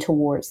time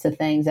towards the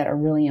things that are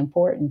really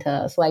important to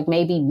us, like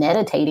maybe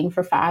meditating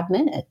for 5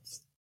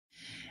 minutes?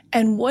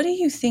 And what do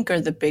you think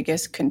are the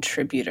biggest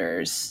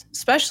contributors,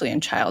 especially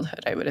in childhood,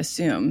 I would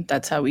assume?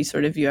 That's how we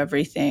sort of view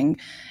everything,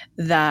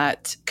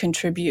 that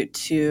contribute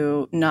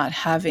to not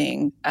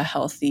having a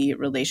healthy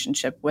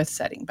relationship with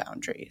setting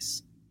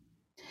boundaries?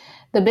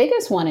 The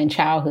biggest one in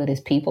childhood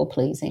is people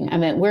pleasing. I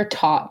mean, we're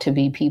taught to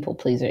be people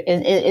pleasers.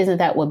 Isn't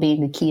that what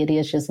being a kid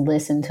is? Just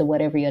listen to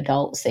what every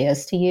adult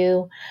says to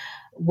you.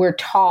 We're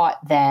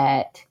taught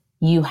that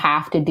you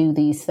have to do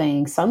these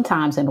things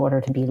sometimes in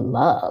order to be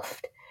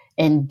loved.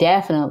 And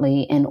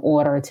definitely in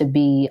order to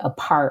be a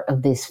part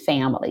of this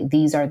family.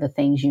 These are the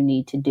things you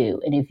need to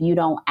do. And if you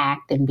don't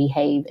act and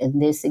behave in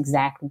this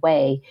exact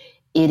way,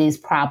 it is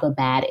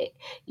problematic.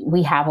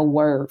 We have a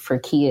word for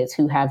kids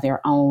who have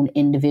their own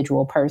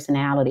individual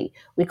personality.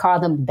 We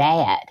call them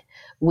bad.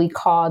 We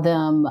call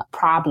them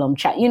problem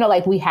child.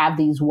 Like we have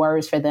these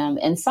words for them.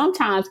 And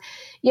sometimes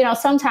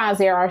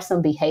there are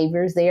some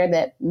behaviors there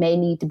that may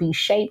need to be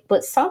shaped,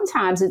 but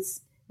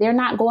sometimes they're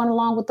not going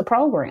along with the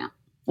program.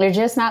 They're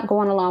just not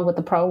going along with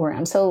the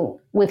program.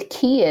 So with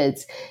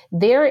kids,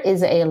 there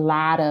is a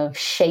lot of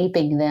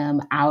shaping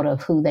them out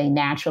of who they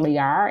naturally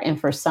are. And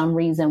for some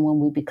reason, when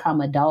we become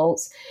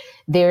adults,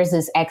 there's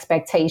this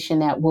expectation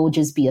that we'll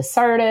just be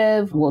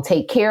assertive, we'll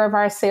take care of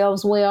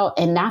ourselves well.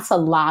 And that's a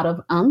lot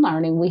of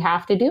unlearning we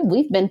have to do.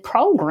 We've been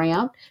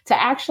programmed to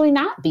actually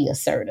not be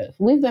assertive.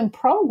 We've been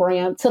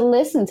programmed to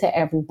listen to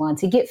everyone,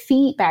 to get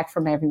feedback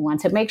from everyone,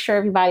 to make sure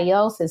everybody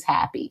else is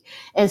happy.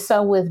 And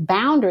so with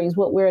boundaries,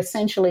 what we're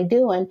essentially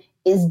doing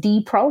is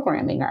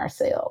deprogramming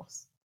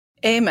ourselves.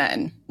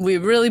 Amen. We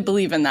really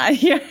believe in that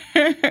here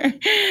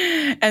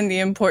and the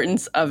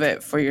importance of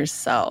it for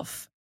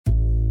yourself.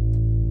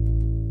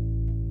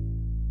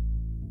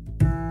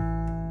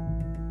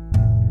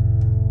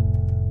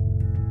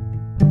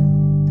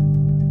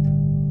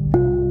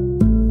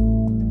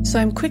 So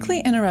I'm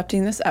quickly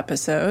interrupting this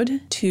episode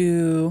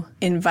to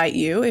invite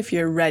you, if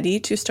you're ready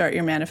to start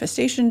your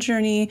manifestation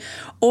journey,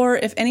 or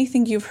if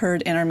anything you've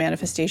heard in our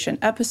manifestation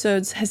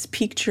episodes has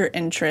piqued your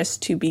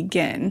interest to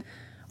begin.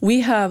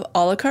 We have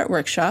a la carte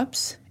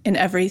workshops in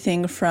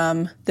everything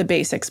from the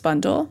basics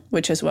bundle,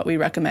 which is what we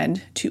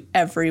recommend to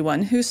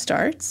everyone who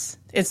starts.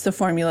 It's the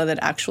formula that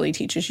actually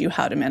teaches you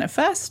how to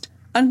manifest,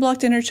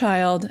 unblocked inner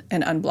child,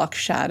 and unblocked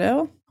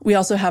shadow. We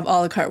also have a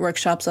la carte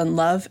workshops on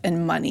love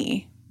and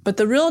money. But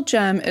the real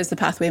gem is the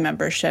Pathway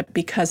membership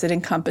because it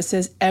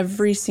encompasses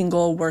every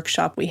single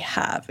workshop we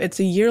have. It's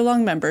a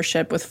year-long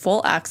membership with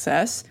full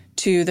access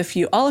to the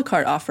few a la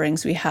carte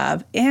offerings we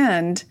have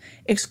and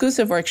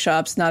exclusive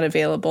workshops not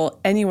available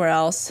anywhere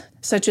else,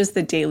 such as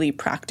the daily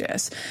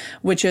practice,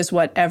 which is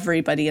what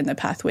everybody in the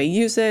Pathway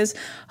uses,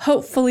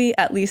 hopefully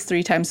at least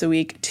 3 times a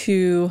week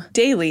to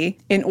daily,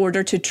 in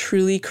order to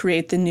truly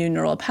create the new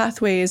neural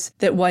pathways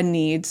that one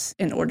needs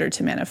in order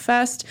to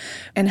manifest,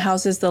 and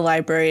houses the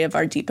library of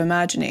our deep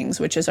imaginings,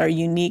 which is our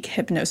unique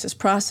hypnosis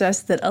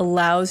process that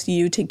allows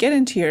you to get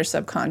into your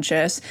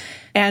subconscious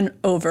and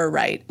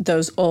overwrite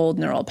those old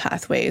neural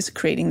pathways,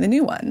 creating the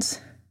new ones.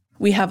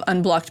 We have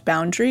Unblocked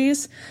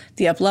Boundaries,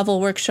 the up-level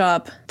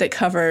workshop that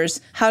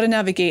covers how to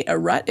navigate a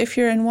rut if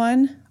you're in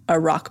one, a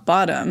rock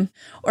bottom,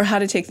 or how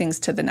to take things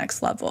to the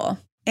next level.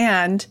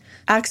 And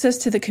access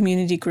to the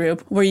community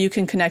group where you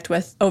can connect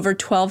with over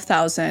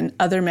 12,000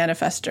 other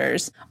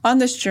manifestors on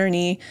this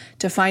journey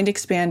to find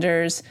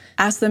expanders,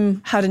 ask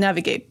them how to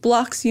navigate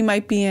blocks you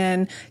might be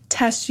in,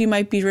 tests you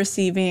might be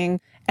receiving,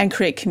 and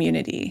create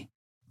community.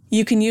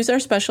 You can use our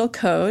special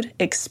code,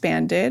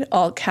 EXPANDED,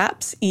 all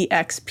caps,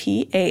 EXPANDED,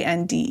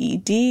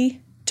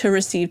 to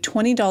receive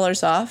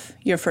 $20 off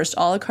your first a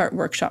la carte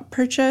workshop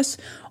purchase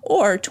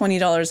or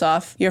 $20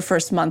 off your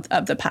first month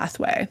of the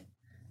Pathway.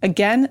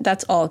 Again,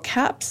 that's all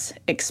caps,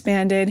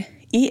 EXPANDED,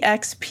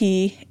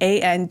 EXPANDED.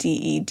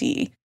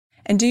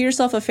 And do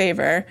yourself a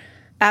favor.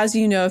 As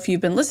you know, if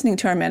you've been listening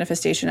to our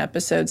manifestation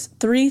episodes,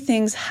 3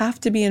 things have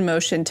to be in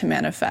motion to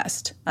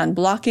manifest: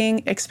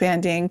 unblocking,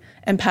 expanding,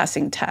 and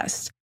passing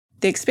tests.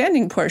 The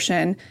expanding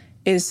portion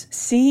is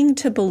seeing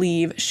to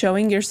believe,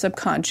 showing your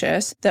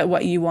subconscious that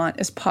what you want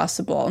is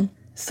possible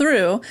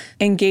through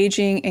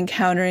engaging,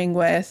 encountering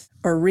with,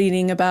 or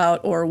reading about,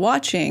 or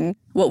watching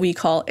what we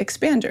call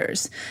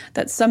expanders.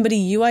 That's somebody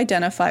you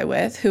identify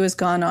with who has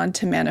gone on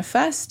to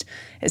manifest,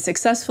 is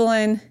successful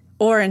in,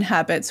 or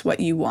inhabits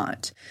what you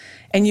want.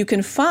 And you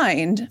can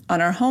find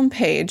on our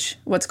homepage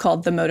what's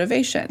called the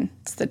motivation.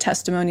 It's the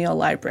testimonial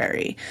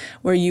library,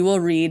 where you will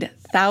read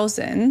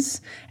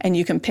thousands and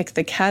you can pick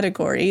the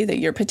category that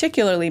you're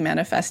particularly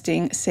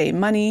manifesting, say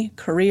money,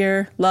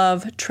 career,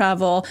 love,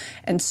 travel,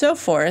 and so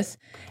forth.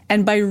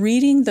 And by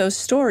reading those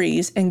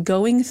stories and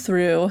going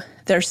through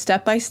their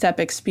step-by-step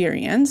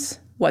experience,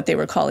 what they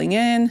were calling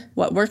in,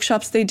 what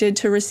workshops they did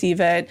to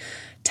receive it,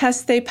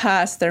 tests they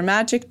passed, their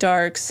magic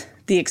darks,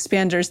 the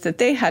expanders that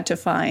they had to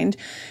find,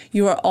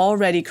 you are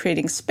already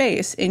creating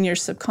space in your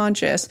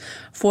subconscious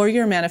for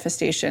your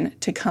manifestation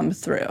to come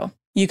through.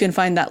 You can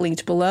find that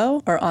linked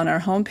below or on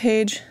our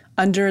homepage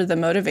under the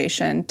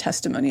Motivation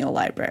Testimonial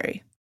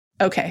Library.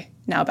 Okay,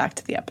 now back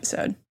to the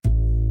episode.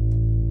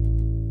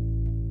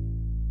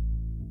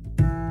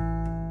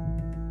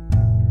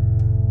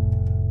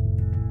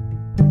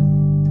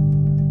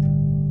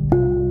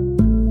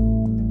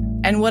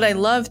 And what I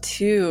love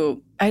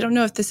too, I don't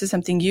know if this is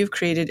something you've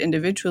created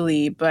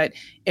individually, but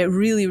it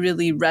really,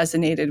 really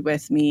resonated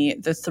with me,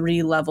 the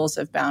 3 levels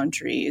of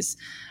boundaries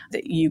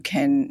that you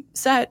can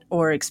set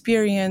or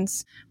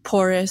experience: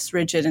 porous,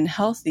 rigid, and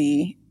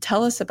healthy.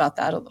 Tell us about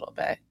that a little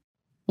bit.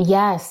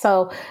 Yeah.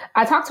 So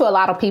I talk to a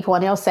lot of people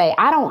and they'll say,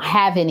 I don't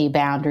have any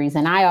boundaries.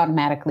 And I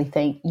automatically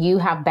think you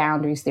have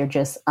boundaries. They're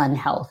just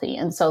unhealthy.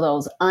 And so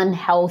those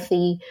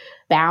unhealthy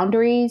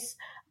boundaries,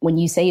 when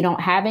you say you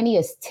don't have any,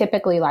 it's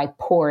typically like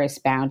porous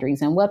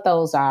boundaries. And what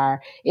those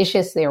are, it's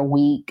just they're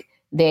weak.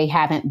 They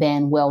haven't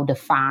been well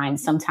defined.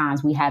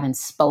 Sometimes we haven't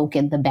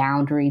spoken the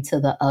boundary to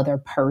the other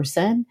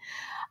person.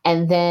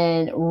 And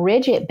then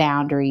rigid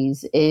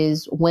boundaries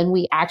is when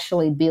we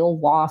actually build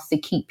walls to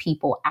keep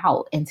people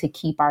out and to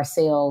keep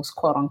ourselves,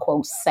 quote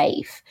unquote,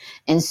 safe.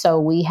 And so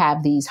we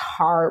have these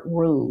hard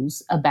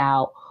rules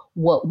about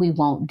what we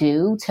won't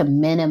do to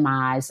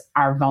minimize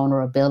our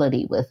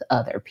vulnerability with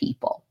other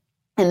people.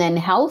 And then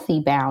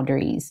healthy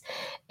boundaries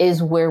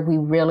is where we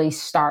really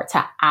start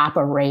to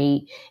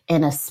operate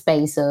in a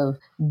space of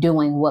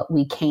doing what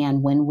we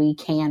can when we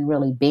can,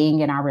 really being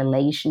in our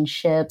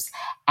relationships,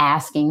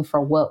 asking for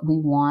what we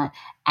want,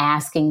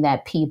 asking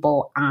that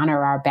people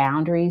honor our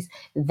boundaries.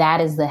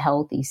 That is the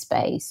healthy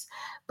space.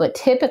 But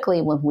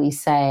typically when we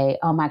say,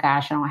 oh my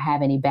gosh, I don't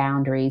have any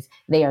boundaries,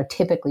 they are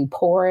typically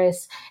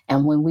porous.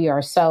 And when we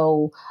are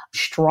so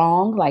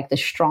strong, like the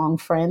strong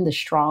friend, the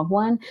strong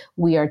one,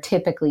 we are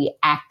typically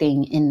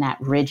acting in that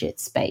rigid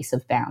space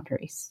of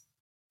boundaries.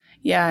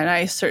 Yeah, and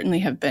I certainly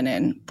have been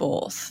in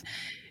both.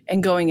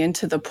 And going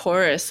into the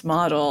porous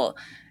model,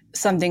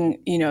 something,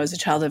 as a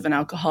child of an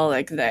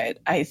alcoholic that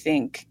I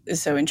think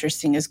is so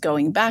interesting is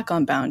going back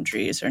on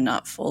boundaries or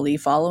not fully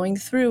following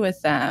through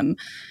with them.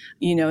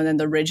 And then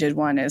the rigid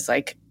one is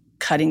like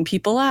cutting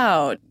people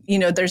out.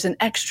 There's an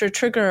extra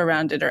trigger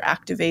around it or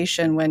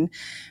activation when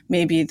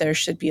maybe there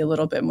should be a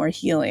little bit more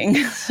healing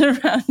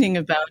surrounding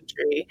a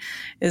boundary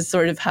is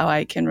sort of how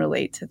I can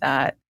relate to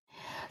that.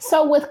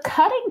 So with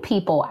cutting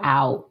people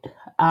out.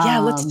 Yeah,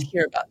 let's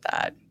hear about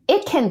that.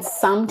 It can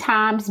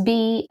sometimes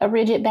be a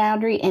rigid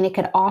boundary, and it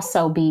could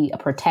also be a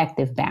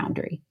protective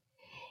boundary.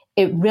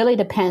 It really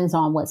depends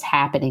on what's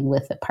happening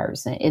with the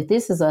person. If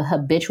this is a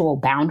habitual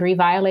boundary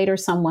violator,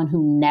 someone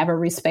who never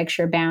respects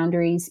your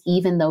boundaries,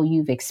 even though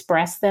you've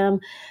expressed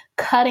them,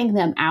 cutting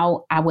them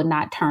out, I would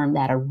not term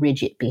that a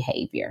rigid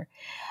behavior.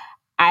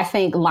 I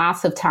think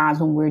lots of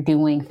times when we're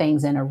doing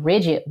things in a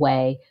rigid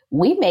way,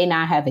 we may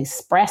not have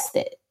expressed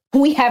it.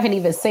 We haven't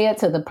even said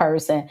to the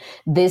person,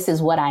 this is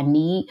what I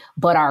need,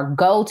 but our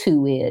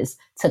go-to is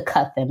to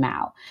cut them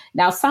out.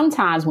 Now,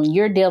 sometimes when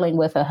you're dealing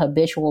with a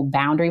habitual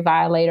boundary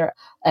violator,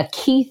 a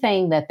key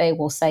thing that they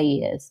will say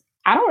is,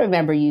 I don't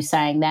remember you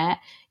saying that.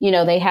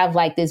 They have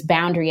like this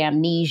boundary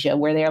amnesia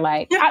where they're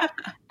like, I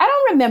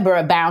don't remember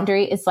a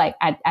boundary. It's like,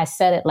 I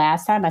said it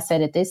last time, I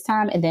said it this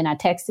time, and then I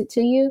texted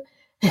to you.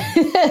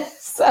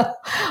 So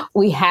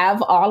we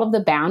have all of the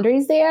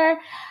boundaries there.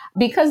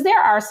 Because there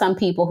are some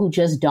people who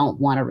just don't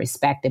want to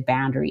respect a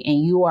boundary,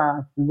 and you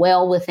are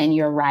well within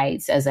your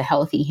rights as a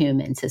healthy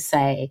human to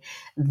say,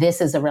 this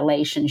is a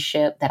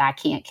relationship that I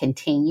can't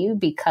continue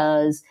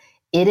because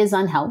it is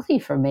unhealthy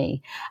for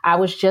me. I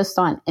was just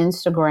on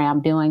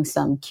Instagram doing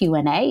some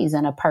Q&As,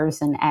 and a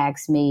person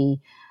asked me,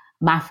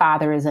 my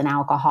father is an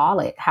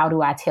alcoholic. How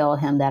do I tell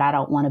him that I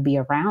don't want to be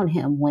around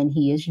him when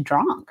he is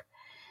drunk?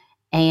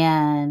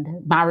 And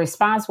my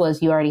response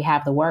was, you already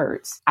have the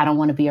words. I don't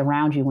want to be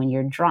around you when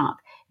you're drunk.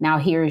 Now,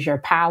 here's your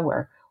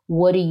power.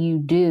 What do you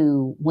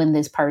do when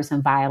this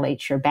person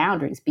violates your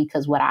boundaries?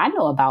 Because what I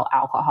know about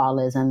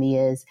alcoholism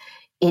is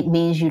it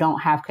means you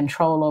don't have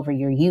control over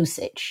your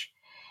usage.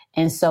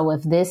 And so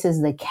if this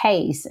is the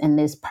case and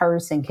this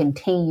person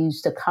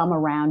continues to come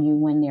around you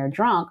when they're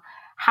drunk,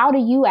 how do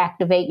you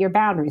activate your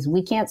boundaries?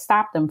 We can't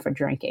stop them for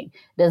drinking.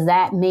 Does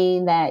that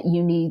mean that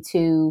you need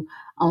to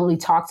only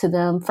talk to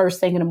them first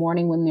thing in the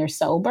morning when they're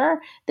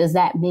sober? Does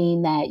that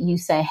mean that you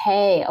say,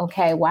 hey,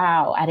 okay,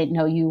 wow, I didn't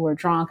know you were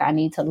drunk. I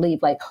need to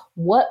leave. Like,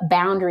 what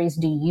boundaries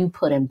do you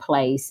put in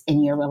place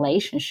in your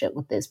relationship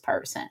with this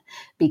person?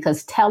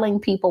 Because telling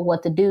people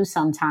what to do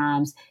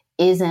sometimes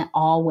isn't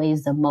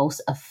always the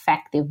most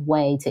effective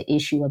way to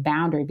issue a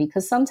boundary,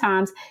 because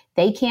sometimes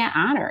they can't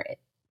honor it.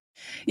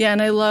 Yeah.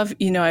 And I love,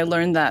 I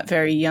learned that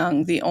very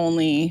young. The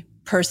only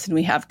person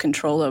we have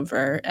control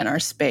over in our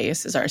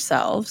space is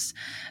ourselves.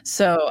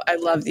 So I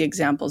love the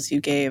examples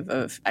you gave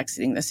of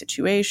exiting the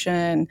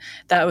situation.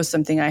 That was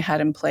something I had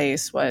in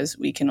place, was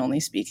we can only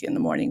speak in the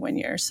morning when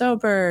you're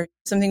sober.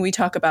 Something we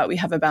talk about, we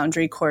have a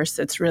boundary course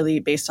that's really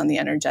based on the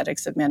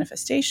energetics of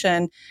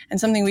manifestation. And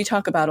something we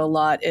talk about a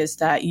lot is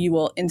that you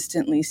will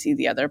instantly see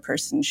the other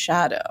person's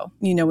shadow.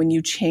 When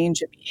you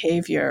change a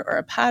behavior or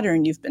a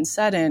pattern you've been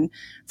set in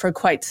for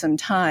quite some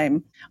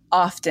time,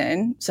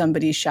 often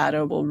somebody's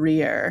shadow will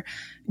rear.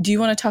 Do you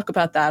want to talk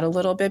about that a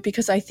little bit?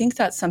 Because I think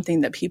that's something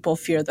that people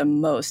fear the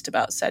most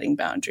about setting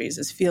boundaries,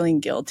 is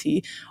feeling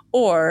guilty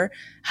or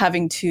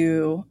having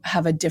to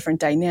have a different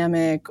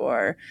dynamic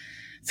or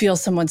feel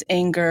someone's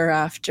anger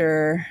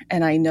after.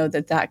 And I know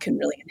that that can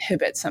really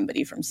inhibit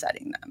somebody from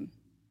setting them.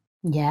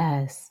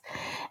 Yes.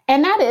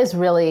 And that is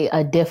really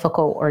a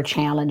difficult or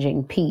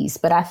challenging piece.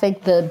 But I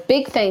think the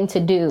big thing to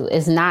do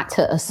is not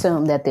to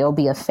assume that they'll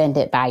be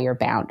offended by your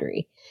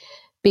boundary.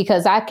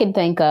 Because I can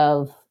think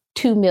of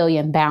 2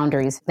 million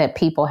boundaries that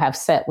people have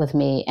set with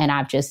me, and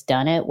I've just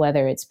done it,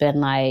 whether it's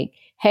been like,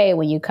 hey,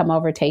 when you come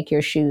over, take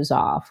your shoes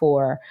off,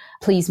 or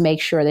please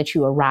make sure that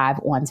you arrive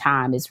on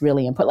time is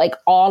really important. Like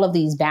all of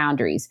these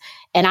boundaries.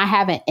 And I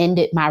haven't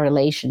ended my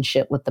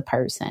relationship with the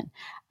person.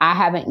 I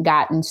haven't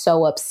gotten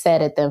so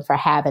upset at them for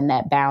having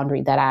that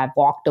boundary that I've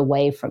walked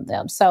away from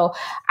them. So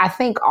I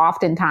think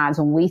oftentimes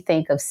when we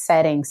think of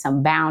setting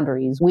some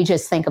boundaries, we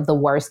just think of the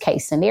worst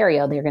case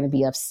scenario. They're going to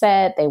be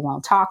upset. They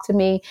won't talk to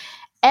me.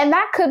 And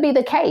that could be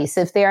the case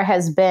if there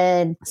has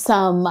been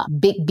some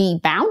big B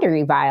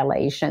boundary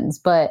violations.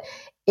 But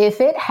If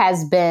it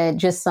has been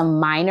just some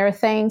minor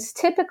things,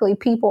 typically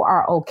people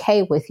are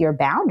okay with your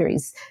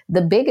boundaries.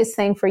 The biggest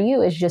thing for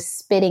you is just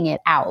spitting it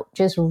out,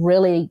 just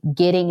really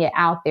getting it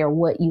out there,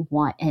 what you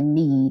want and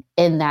need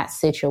in that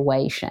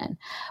situation.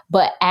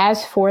 But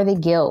as for the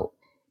guilt,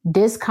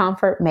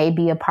 discomfort may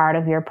be a part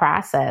of your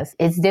process.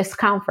 It's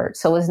discomfort,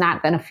 so it's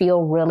not going to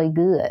feel really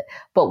good.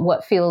 But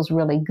what feels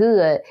really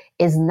good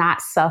is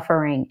not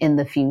suffering in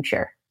the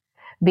future.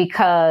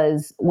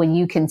 Because when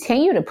you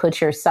continue to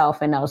put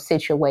yourself in those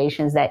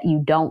situations that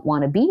you don't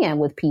want to be in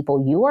with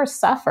people, you are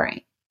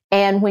suffering.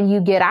 And when you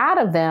get out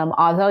of them,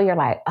 although you're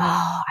like,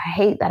 oh, I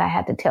hate that I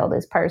had to tell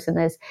this person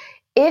this,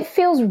 it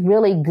feels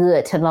really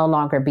good to no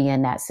longer be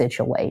in that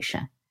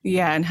situation.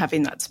 Yeah, and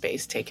having that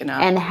space taken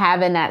up. And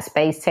having that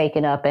space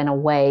taken up in a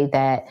way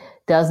that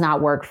does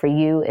not work for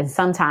you. And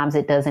sometimes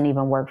it doesn't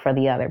even work for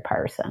the other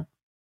person.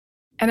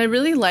 And I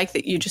really like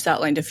that you just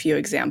outlined a few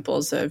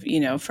examples of,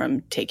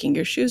 from taking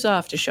your shoes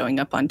off to showing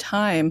up on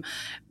time.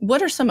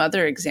 What are some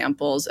other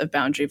examples of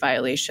boundary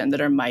violation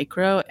that are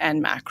micro and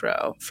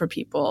macro for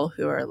people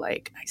who are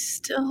like, I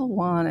still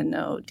want to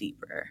know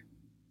deeper?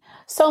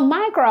 So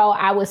micro,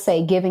 I would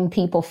say giving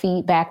people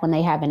feedback when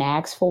they haven't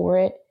asked for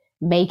it,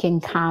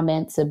 making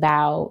comments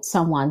about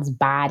someone's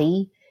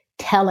body,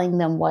 telling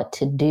them what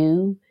to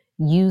do,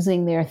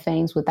 using their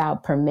things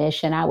without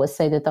permission. I would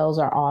say that those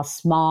are all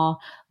small,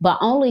 but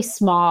only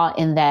small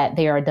in that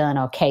they are done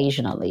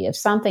occasionally. If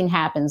something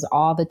happens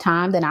all the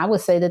time, then I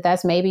would say that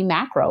that's maybe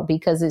macro,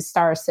 because it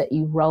starts to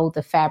erode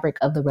the fabric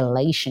of the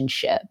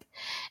relationship.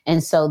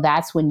 And so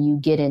that's when you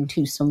get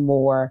into some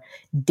more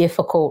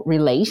difficult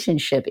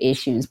relationship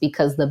issues,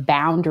 because the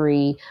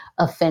boundary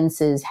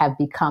offenses have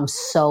become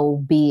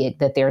so big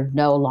that they're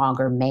no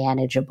longer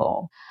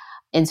manageable.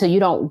 And so you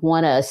don't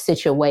want a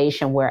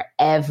situation where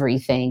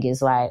everything is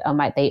like,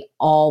 they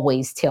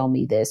always tell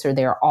me this, or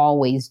they're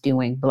always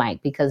doing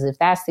blank, because if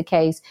that's the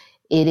case,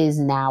 it is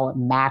now a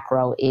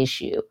macro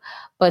issue.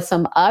 But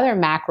some other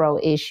macro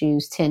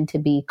issues tend to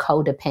be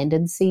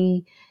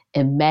codependency,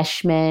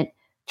 enmeshment,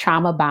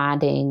 trauma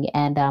bonding,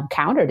 and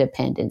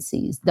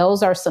counterdependencies.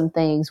 Those are some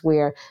things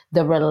where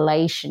the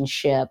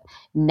relationship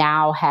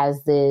now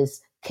has this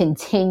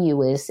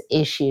continuous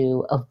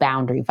issue of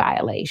boundary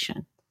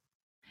violation.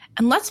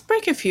 And let's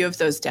break a few of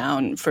those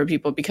down for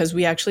people, because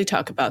we actually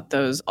talk about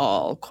those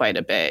all quite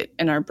a bit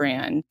in our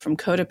brand, from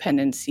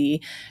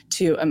codependency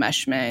to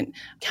enmeshment.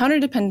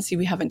 Counterdependency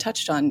we haven't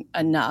touched on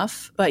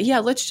enough, but yeah,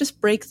 let's just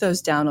break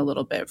those down a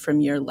little bit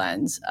from your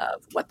lens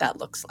of what that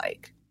looks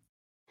like.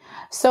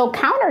 So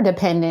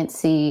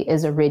counterdependency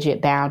is a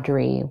rigid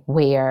boundary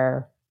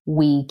where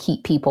we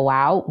keep people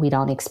out. We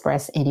don't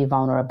express any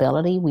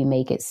vulnerability. We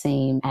make it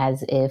seem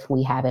as if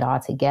we have it all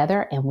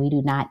together and we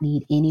do not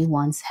need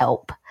anyone's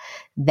help.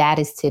 That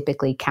is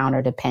typically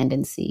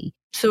counterdependency.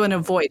 So an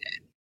avoidant.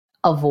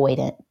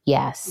 Avoidant,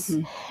 yes.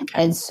 Mm-hmm. Okay.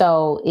 And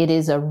so it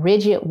is a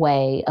rigid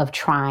way of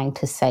trying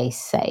to stay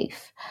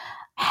safe,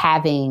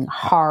 having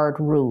hard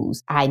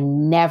rules. I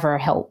never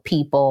help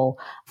people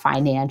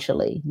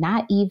financially,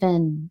 not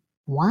even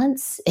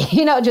once,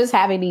 just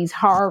having these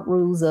hard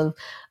rules of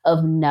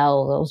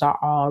no. Those are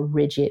all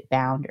rigid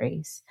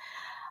boundaries.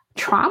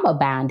 Trauma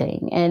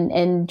bonding.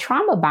 And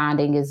trauma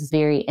bonding is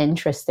very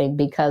interesting,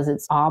 because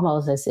it's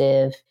almost as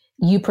if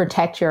you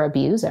protect your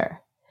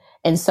abuser.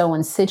 And so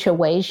in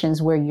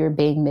situations where you're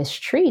being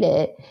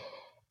mistreated,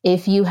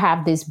 if you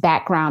have this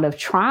background of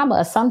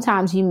trauma,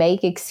 sometimes you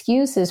make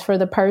excuses for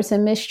the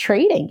person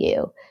mistreating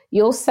you.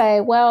 You'll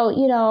say, well,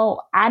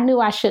 I knew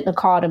I shouldn't have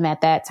called him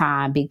at that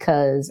time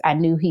because I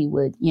knew he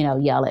would,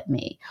 yell at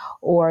me.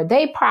 Or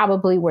they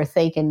probably were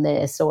thinking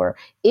this, or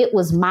it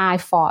was my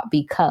fault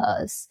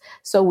because.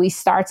 So we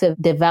start to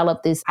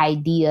develop this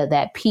idea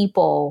that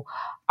people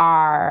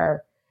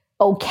are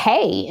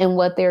okay in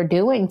what they're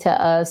doing to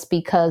us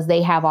because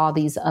they have all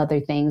these other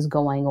things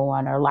going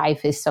on, or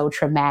life is so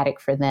traumatic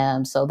for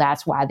them. So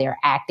that's why they're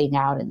acting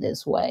out in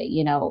this way.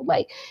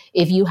 Like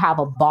if you have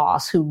a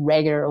boss who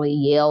regularly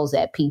yells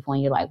at people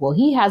and you're like, well,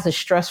 he has a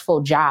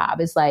stressful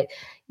job. It's like,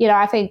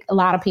 I think a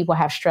lot of people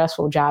have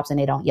stressful jobs and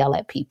they don't yell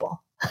at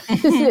people.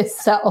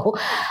 So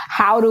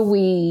how do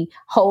we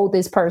hold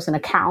this person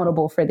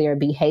accountable for their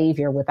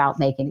behavior without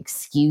making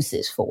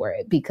excuses for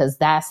it? Because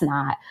that's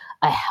not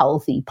a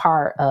healthy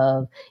part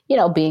of,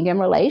 being in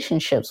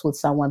relationships with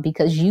someone,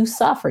 because you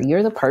suffer.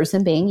 You're the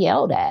person being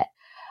yelled at.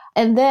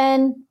 And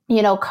then,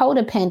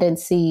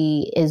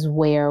 codependency is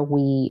where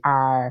we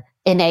are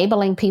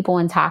enabling people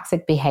in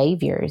toxic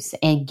behaviors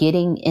and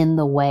getting in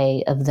the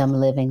way of them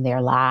living their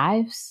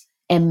lives.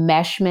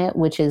 Enmeshment,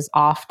 which is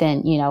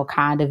often,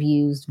 kind of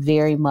used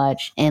very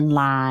much in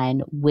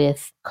line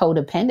with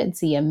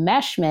codependency.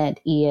 Enmeshment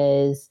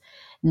is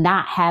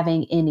not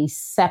having any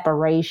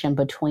separation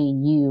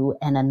between you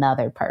and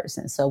another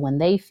person. So when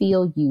they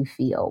feel, you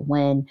feel.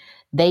 When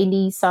they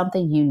need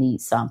something, you need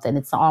something.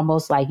 It's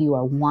almost like you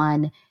are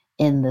one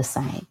in the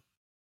same.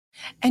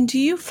 And do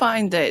you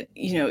find that,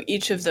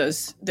 each of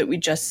those that we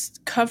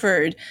just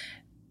covered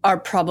are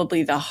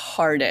probably the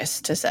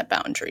hardest to set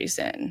boundaries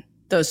in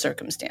those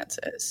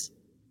circumstances?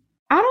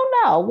 I don't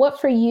know. What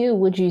for you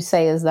would you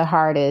say is the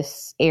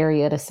hardest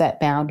area to set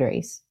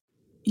boundaries?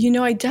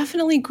 I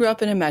definitely grew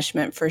up in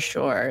enmeshment for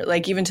sure.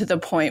 Like even to the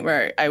point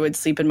where I would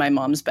sleep in my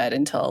mom's bed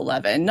until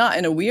 11, not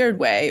in a weird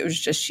way. It was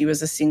just, she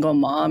was a single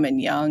mom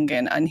and young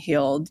and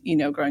unhealed,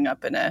 growing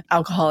up in an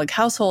alcoholic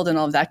household and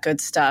all of that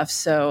good stuff.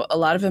 So a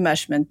lot of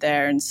enmeshment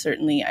there. And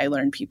certainly I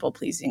learned people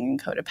pleasing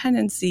and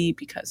codependency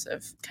because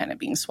of kind of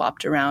being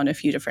swapped around a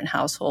few different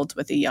households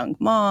with a young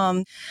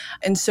mom.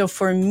 And so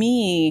for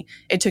me,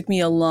 it took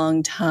me a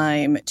long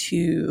time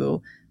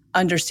to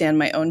understand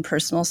my own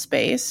personal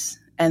space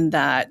and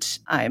that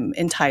I'm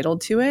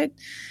entitled to it,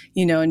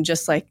 and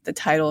just like the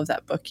title of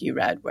that book you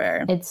read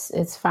where...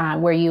 It's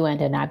fine. Where you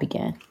end and I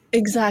begin.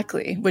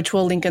 Exactly, which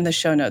we'll link in the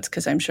show notes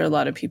because I'm sure a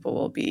lot of people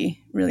will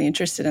be really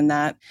interested in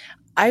that.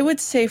 I would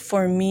say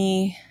for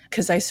me,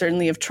 because I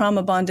certainly have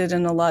trauma bonded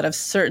in a lot of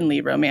certainly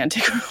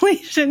romantic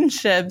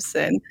relationships,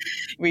 and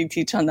we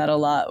teach on that a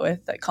lot with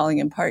calling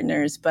in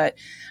partners. But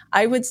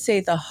I would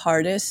say the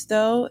hardest,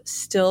 though,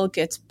 still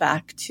gets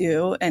back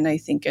to, and I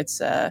think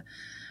it's a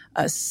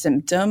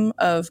symptom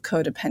of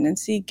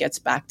codependency, gets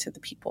back to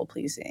the people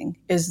pleasing,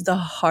 is the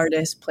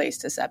hardest place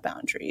to set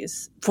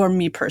boundaries for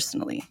me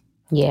personally.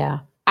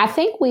 Yeah. I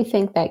think we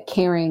think that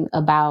caring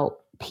about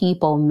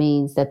people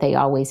means that they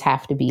always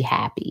have to be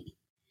happy.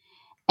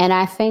 And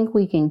I think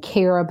we can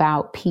care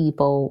about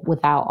people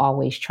without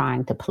always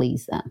trying to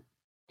please them,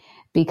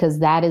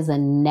 because that is a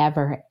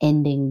never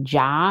ending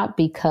job,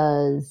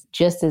 because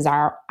just as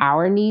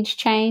our needs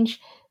change,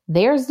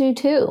 theirs do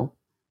too.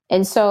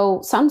 And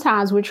so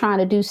sometimes we're trying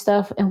to do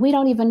stuff and we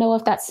don't even know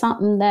if that's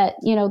something that,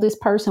 this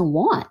person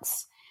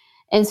wants.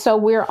 And so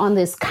we're on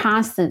this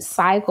constant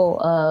cycle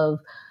of,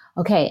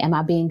 okay, am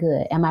I being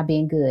good? Am I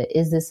being good?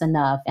 Is this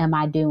enough? Am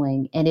I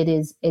doing? And it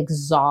is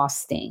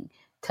exhausting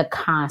to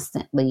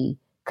constantly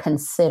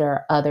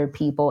consider other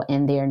people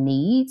and their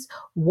needs.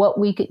 What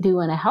we could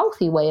do in a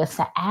healthy way is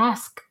to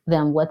ask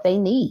them what they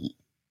need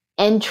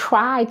and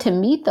try to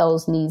meet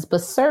those needs. But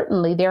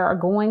certainly there are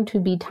going to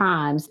be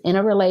times in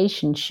a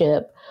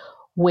relationship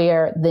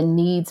where the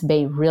needs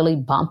may really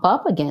bump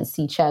up against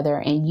each other,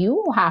 and you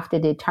will have to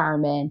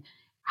determine,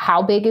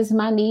 how big is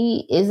my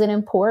need? Is it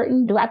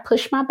important? Do I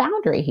push my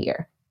boundary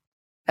here?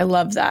 I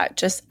love that.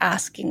 Just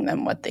asking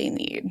them what they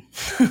need.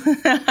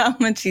 How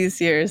much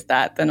easier is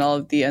that than all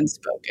of the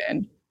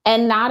unspoken?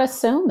 And not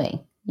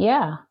assuming.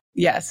 Yeah.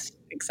 Yes,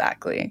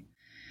 exactly.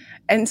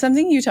 And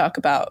something you talk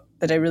about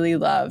that I really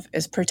love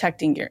is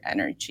protecting your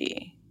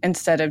energy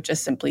instead of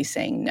just simply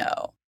saying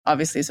no.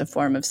 Obviously, it's a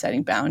form of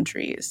setting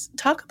boundaries.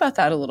 Talk about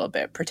that a little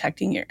bit,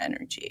 protecting your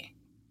energy.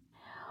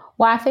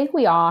 Well, I think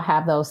we all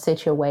have those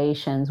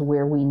situations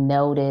where we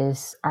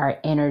notice our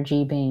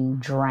energy being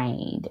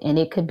drained. And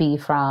it could be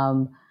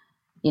from,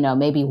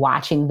 maybe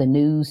watching the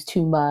news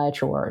too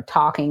much, or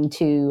talking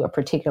to a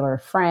particular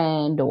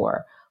friend,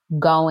 or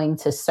going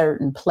to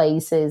certain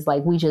places.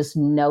 Like, we just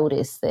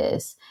notice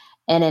this.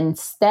 And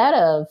instead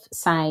of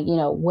saying,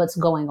 what's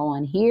going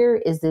on here?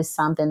 Is this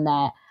something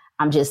that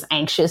I'm just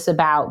anxious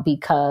about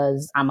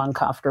because I'm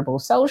uncomfortable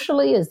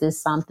socially? Is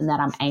this something that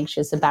I'm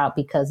anxious about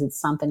because it's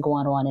something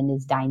going on in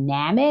this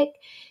dynamic?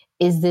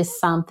 Is this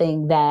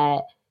something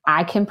that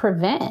I can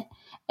prevent?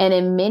 And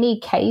in many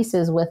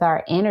cases with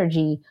our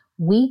energy,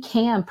 we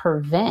can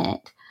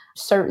prevent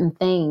certain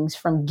things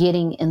from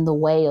getting in the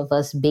way of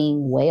us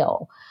being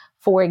well.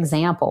 For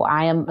example,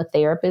 I am a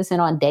therapist, and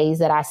on days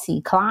that I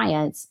see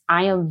clients,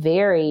 I am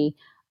very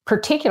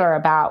particular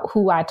about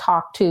who I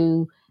talk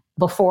to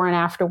before and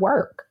after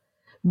work,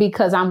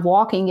 because I'm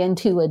walking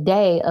into a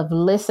day of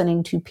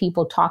listening to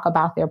people talk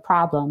about their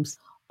problems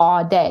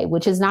all day,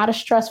 which is not a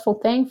stressful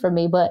thing for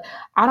me, but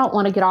I don't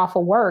want to get off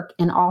of work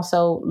and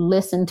also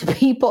listen to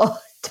people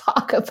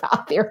talk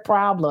about their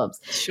problems.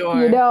 Sure.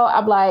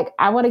 I'm like,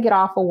 I want to get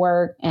off of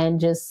work and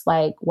just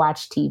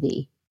watch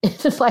TV.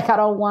 It's just I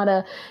don't want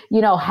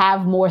to,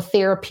 have more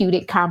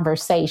therapeutic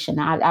conversation.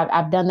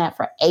 I've done that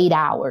for 8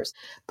 hours.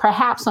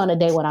 Perhaps on a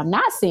day when I'm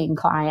not seeing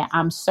client,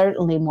 I'm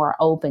certainly more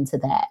open to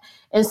that.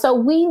 And so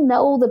we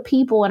know the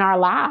people in our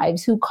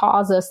lives who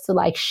cause us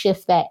to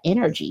shift that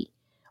energy.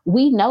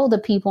 We know the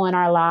people in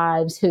our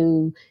lives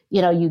who,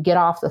 you get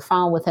off the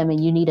phone with them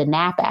and you need a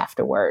nap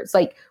afterwards.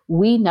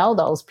 We know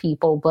those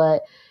people,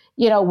 but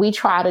we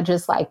try to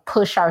just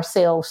push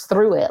ourselves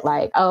through it.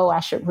 Oh, I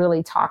should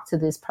really talk to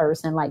this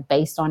person,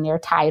 based on their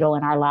title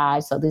in our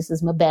lives. So this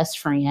is my best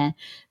friend.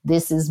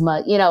 This is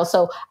my,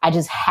 so I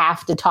just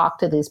have to talk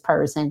to this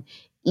person,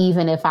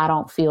 even if I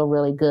don't feel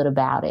really good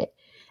about it.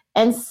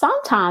 And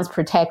sometimes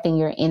protecting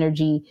your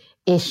energy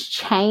is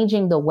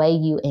changing the way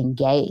you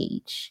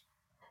engage,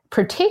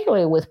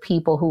 particularly with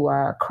people who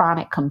are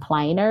chronic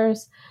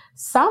complainers.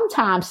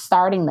 Sometimes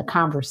starting the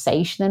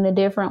conversation in a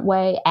different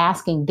way,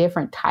 asking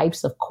different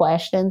types of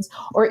questions,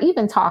 or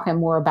even talking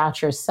more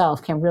about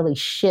yourself can really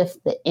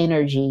shift the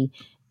energy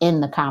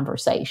in the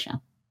conversation.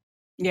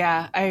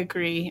 Yeah, I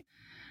agree.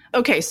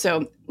 Okay,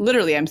 so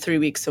literally I'm 3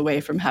 weeks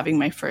away from having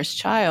my first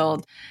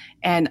child,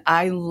 and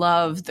I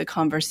love the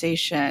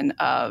conversation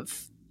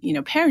of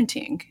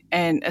parenting,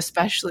 and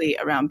especially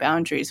around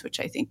boundaries, which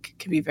I think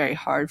can be very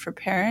hard for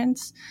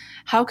parents.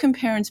 How can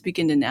parents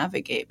begin to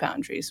navigate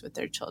boundaries with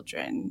their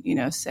children?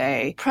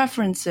 Say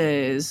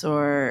preferences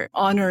or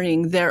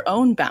honoring their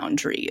own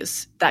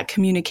boundaries, that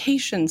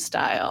communication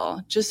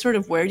style. Just sort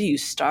of, where do you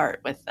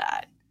start with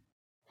that?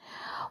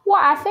 Well,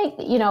 I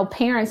think,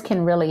 parents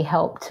can really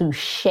help to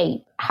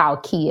shape how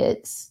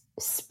kids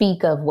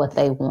speak of what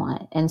they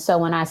want. And so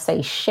when I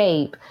say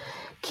shape,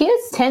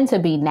 kids tend to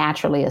be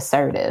naturally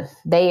assertive.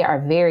 They are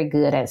very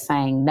good at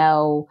saying,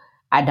 no,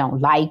 I don't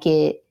like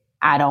it,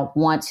 I don't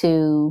want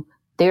to.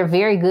 They're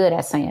very good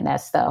at saying that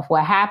stuff.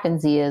 What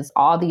happens is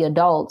all the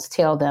adults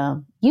tell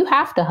them, you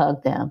have to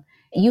hug them.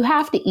 You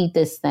have to eat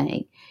this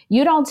thing.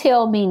 You don't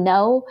tell me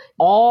no.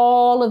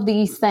 All of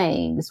these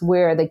things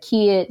where the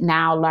kid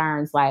now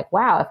learns like,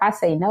 wow, if I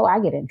say no, I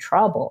get in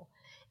trouble.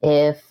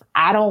 If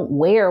I don't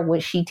wear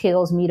what she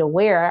tells me to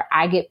wear,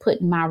 I get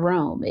put in my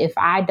room. If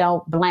I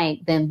don't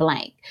blank, then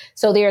blank.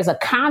 So there's a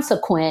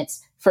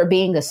consequence for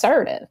being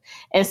assertive.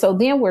 And so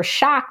then we're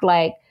shocked,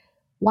 like,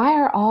 why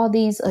are all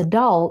these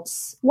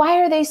adults, why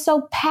are they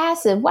so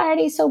passive? Why are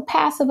they so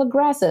passive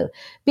aggressive?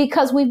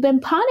 Because we've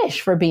been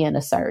punished for being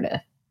assertive.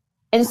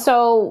 And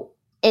so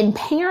in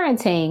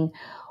parenting,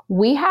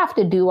 we have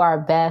to do our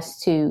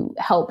best to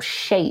help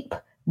shape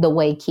the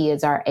way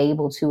kids are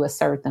able to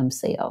assert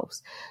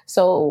themselves.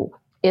 So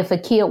if a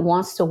kid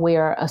wants to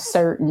wear a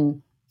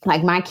certain,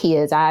 like my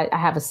kids, I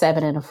have a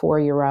 7 and a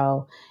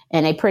 4-year-old,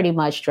 and they pretty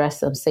much dress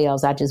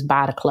themselves. I just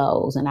buy the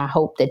clothes and I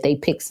hope that they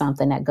pick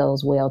something that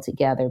goes well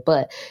together.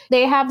 But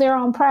they have their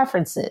own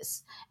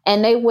preferences.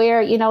 And they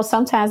wear,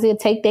 sometimes they'll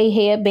take their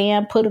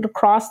headband, put it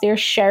across their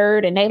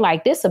shirt, and they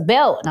like, this a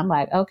belt. And I'm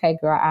like, okay,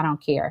 girl, I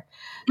don't care.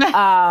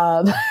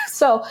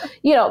 So,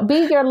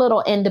 be your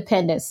little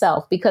independent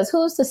self, because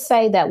who's to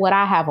say that what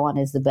I have on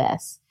is the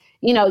best?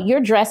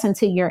 You're dressing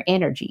to your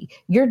energy.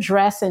 You're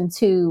dressing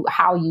to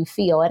how you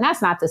feel. And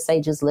that's not to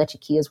say just let your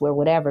kids wear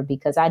whatever,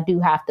 because I do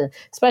have to,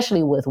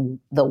 especially with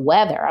the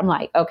weather, I'm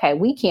like, okay,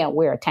 we can't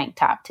wear a tank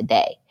top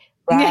today,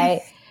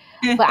 right?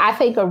 But I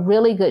think a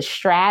really good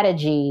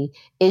strategy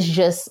is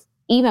just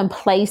even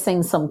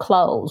placing some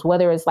clothes,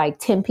 whether it's like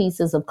 10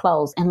 pieces of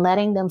clothes, and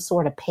letting them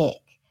sort of pick.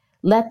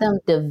 Let them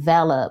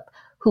develop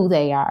who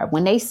they are.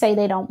 When they say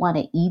they don't want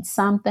to eat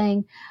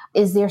something,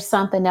 is there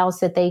something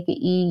else that they could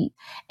eat?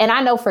 And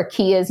I know for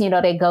kids,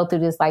 they go through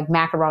this like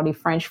macaroni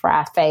French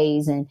fry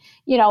phase. And,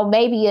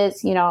 maybe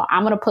it's,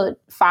 I'm going to put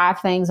 5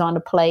 things on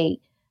the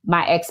plate.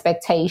 My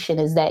expectation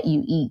is that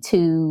you eat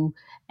 2.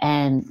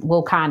 And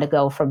we'll kind of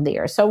go from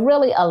there. So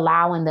really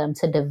allowing them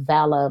to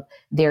develop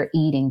their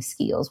eating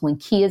skills. When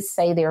kids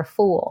say they're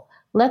full,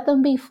 let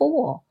them be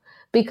full.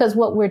 Because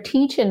what we're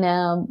teaching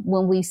them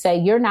when we say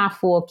you're not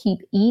full,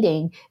 keep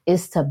eating,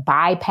 is to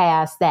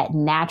bypass that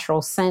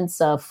natural sense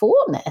of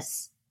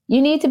fullness.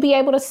 You need to be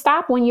able to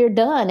stop when you're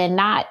done and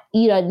not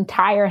eat an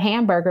entire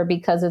hamburger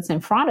because it's in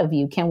front of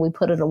you. Can we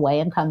put it away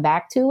and come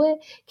back to it?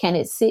 Can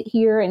it sit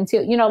here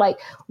until,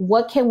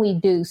 what can we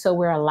do so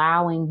we're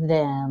allowing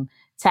them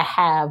to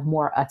have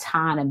more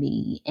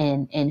autonomy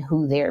in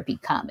who they're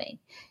becoming?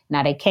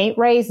 Now, they can't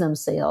raise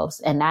themselves,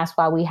 and that's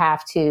why we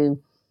have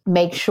to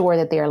make sure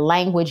that their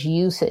language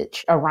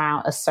usage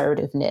around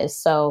assertiveness.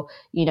 So,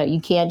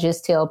 you can't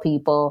just tell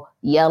people,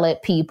 yell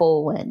at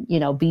people and,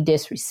 be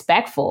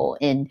disrespectful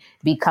in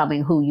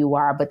becoming who you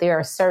are. But there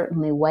are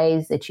certainly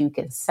ways that you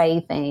can say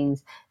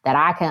things that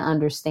I can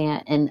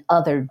understand and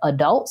other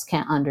adults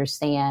can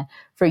understand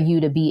for you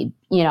to be,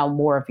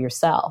 more of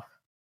yourself.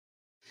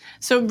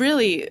 So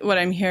really what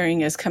I'm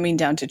hearing is coming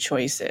down to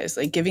choices,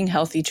 like giving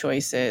healthy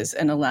choices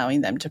and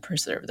allowing them to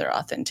preserve their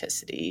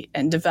authenticity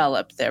and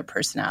develop their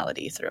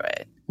personality through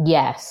it.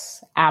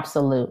 Yes,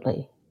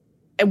 absolutely.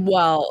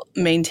 While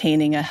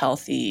maintaining a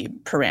healthy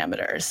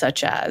parameter,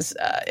 such as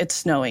it's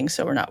snowing,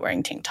 so we're not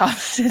wearing tank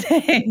tops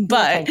today.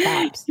 But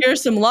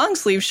here's some long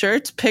sleeve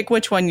shirts. Pick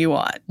which one you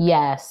want.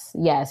 Yes.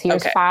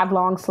 Here's 5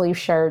 long sleeve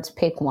shirts.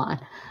 Pick one.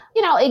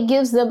 It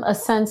gives them a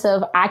sense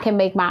of I can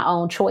make my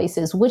own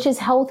choices, which is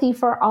healthy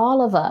for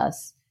all of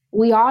us.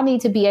 We all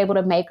need to be able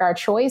to make our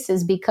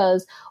choices,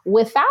 because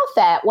without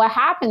that, what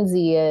happens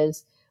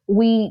is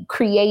we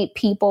create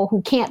people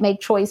who can't make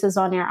choices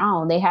on their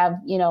own. They have,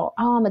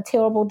 I'm a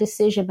terrible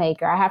decision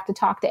maker. I have to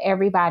talk to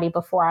everybody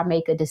before I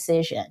make a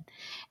decision.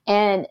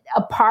 And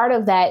a part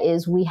of that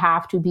is we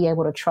have to be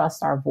able to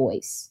trust our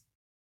voice.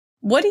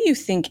 What do you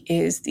think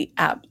is the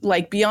app,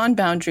 like beyond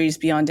boundaries,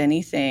 beyond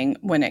anything,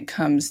 when it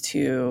comes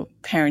to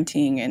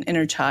parenting and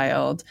inner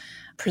child,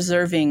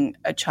 preserving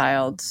a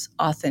child's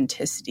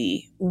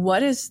authenticity?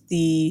 What is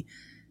the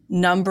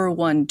number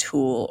one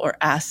tool or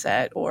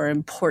asset or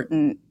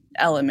important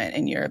element,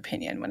 in your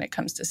opinion, when it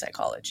comes to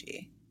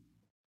psychology?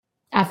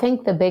 I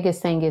think the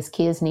biggest thing is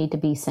kids need to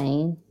be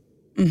seen.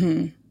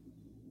 Mm-hmm.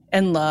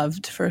 And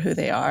loved for who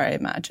they are, I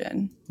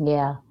imagine.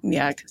 Yeah.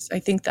 Yeah, because I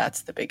think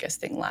that's the biggest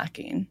thing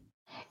lacking.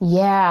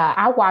 Yeah,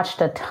 I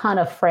watched a ton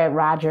of Fred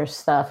Rogers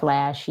stuff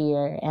last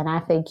year, and I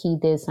think he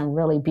did some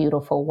really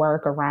beautiful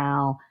work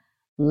around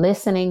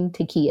listening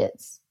to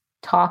kids,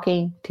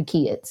 talking to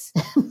kids,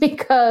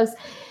 because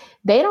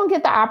they don't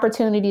get the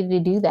opportunity to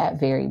do that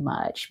very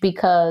much,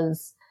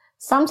 because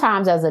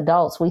sometimes as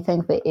adults, we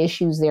think the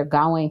issues they're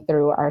going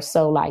through are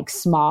so like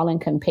small in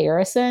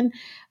comparison.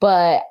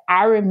 But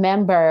I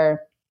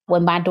remember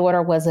when my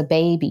daughter was a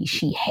baby,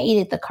 she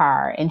hated the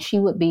car, and she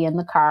would be in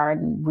the car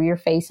and rear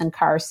facing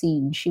car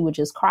seat, and she would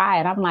just cry.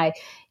 And I'm like,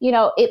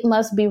 it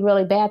must be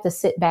really bad to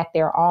sit back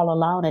there all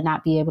alone and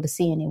not be able to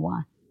see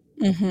anyone.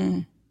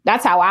 Mm-hmm.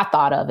 That's how I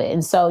thought of it.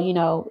 And so,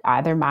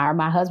 either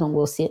my husband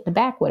will sit in the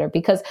back with her,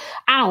 because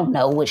I don't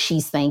know what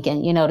she's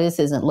thinking. This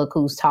isn't Look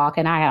Who's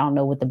Talking. I don't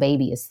know what the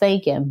baby is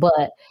thinking.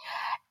 But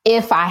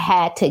if I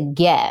had to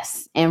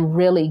guess and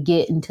really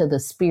get into the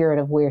spirit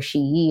of where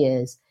she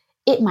is,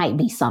 it might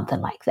be something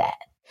like that.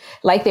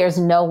 Like there's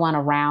no one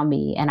around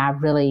me, and I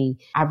really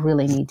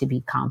need to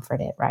be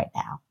comforted right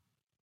now.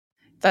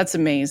 That's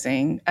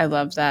amazing. I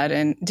love that.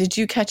 And did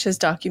you catch his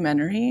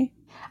documentary?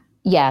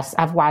 Yes,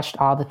 I've watched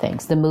all the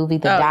things. The movie,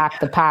 the doc,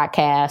 the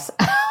podcast.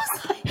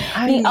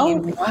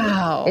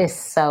 Wow. It's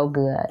so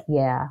good.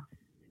 Yeah.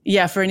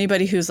 Yeah, for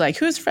anybody who's like,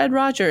 who's Fred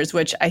Rogers?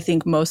 Which I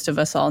think most of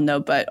us all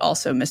know, but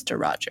also Mr.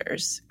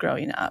 Rogers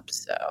growing up.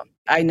 So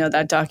I know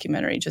that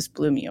documentary just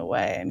blew me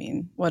away. I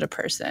mean, what a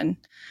person.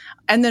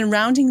 And then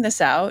rounding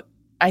this out,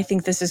 I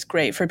think this is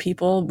great for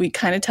people. We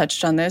kind of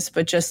touched on this,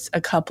 but just a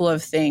couple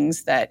of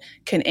things that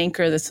can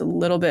anchor this a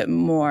little bit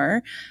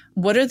more.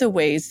 What are the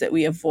ways that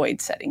we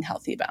avoid setting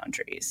healthy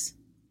boundaries?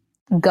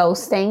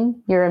 Ghosting.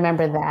 You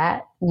remember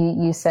that?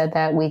 You said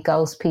that we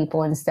ghost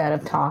people instead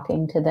of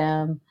talking to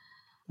them.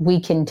 We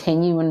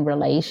continue in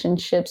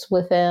relationships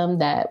with them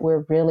that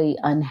we're really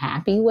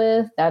unhappy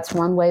with. That's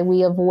one way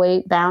we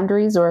avoid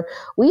boundaries, or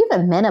we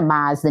even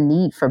minimize the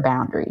need for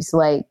boundaries.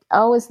 Like,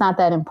 oh, it's not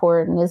that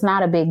important. It's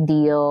not a big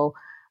deal.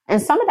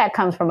 And some of that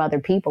comes from other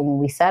people when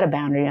we set a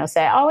boundary.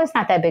 Say, oh, it's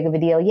not that big of a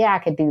deal. Yeah, I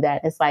could do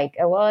that. It's like,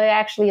 well, it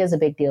actually is a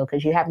big deal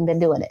because you haven't been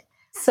doing it.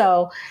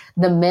 So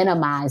the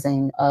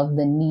minimizing of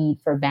the need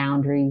for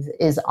boundaries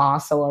is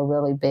also a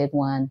really big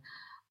one.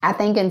 I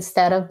think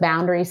instead of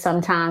boundaries,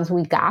 sometimes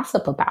we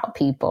gossip about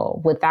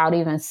people without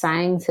even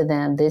saying to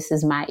them, this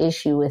is my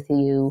issue with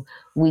you.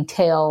 We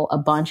tell a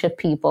bunch of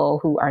people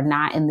who are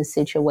not in the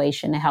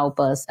situation to help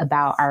us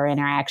about our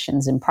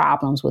interactions and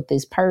problems with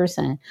this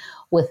person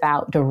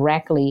without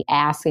directly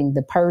asking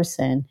the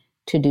person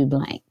to do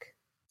blank.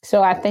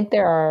 So I think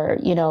there are,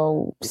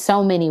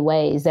 so many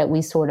ways that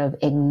we sort of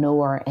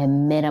ignore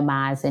and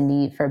minimize the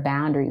need for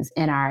boundaries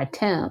in our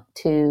attempt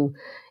to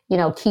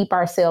keep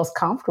ourselves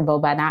comfortable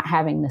by not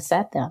having to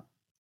set them.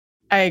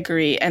 I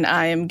agree. And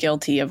I am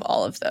guilty of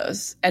all of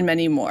those and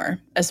many more,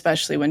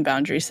 especially when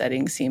boundary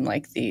setting seem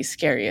like the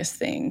scariest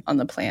thing on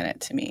the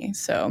planet to me.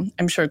 So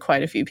I'm sure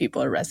quite a few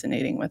people are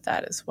resonating with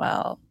that as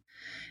well.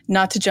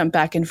 Not to jump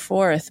back and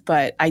forth,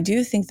 but I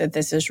do think that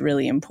this is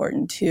really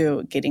important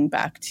too, getting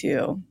back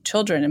to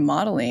children and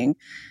modeling.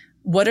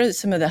 What are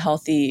some of the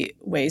healthy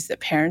ways that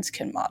parents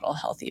can model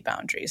healthy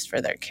boundaries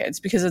for their kids?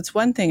 Because it's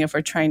one thing if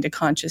we're trying to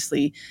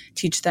consciously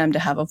teach them to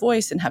have a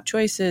voice and have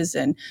choices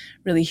and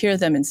really hear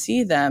them and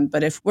see them.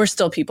 But if we're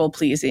still people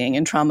pleasing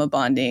and trauma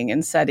bonding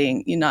and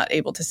you're not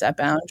able to set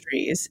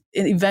boundaries,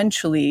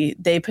 eventually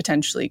they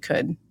potentially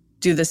could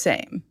do the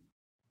same.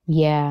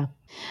 Yeah.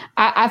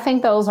 I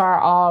think those are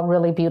all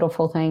really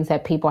beautiful things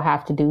that people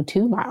have to do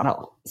to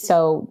model.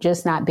 So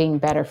just not being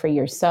better for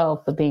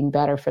yourself, but being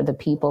better for the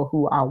people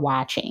who are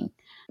watching,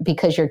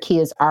 because your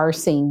kids are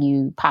seeing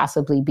you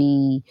possibly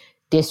be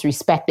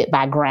disrespected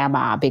by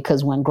grandma,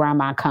 because when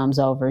grandma comes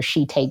over,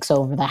 she takes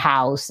over the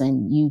house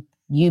and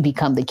you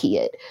become the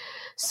kid.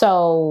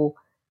 So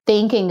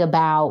thinking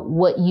about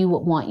what you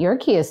would want your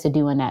kids to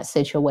do in that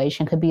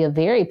situation could be a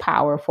very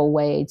powerful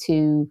way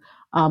to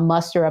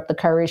muster up the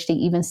courage to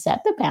even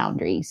set the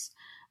boundaries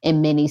in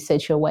many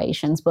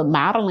situations. But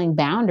modeling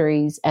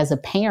boundaries as a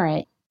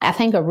parent, I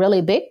think a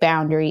really big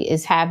boundary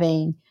is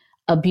having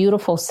a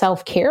beautiful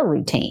self-care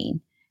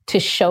routine to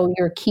show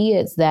your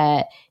kids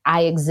that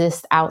I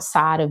exist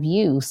outside of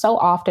you. So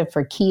often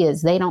for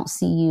kids, they don't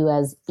see you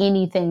as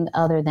anything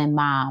other than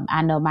mom.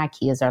 I know my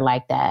kids are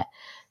like that.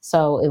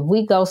 So if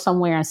we go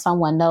somewhere and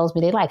someone knows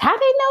me, they're like, how they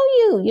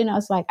know you?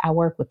 It's like, I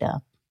work with them.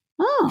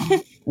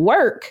 Oh,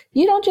 work.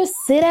 You don't just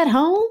sit at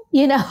home.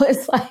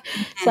 It's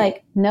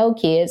like, no,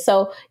 kids.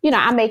 So,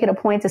 I make it a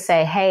point to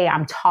say, hey,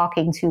 I'm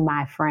talking to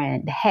my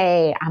friend.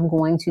 Hey, I'm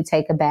going to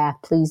take a bath.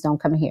 Please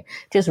don't come here.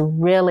 Just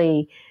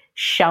really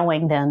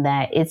showing them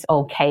that it's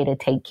okay to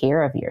take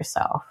care of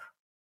yourself.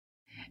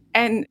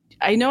 And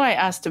I know I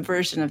asked a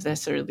version of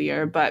this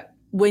earlier, but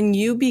when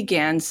you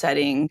began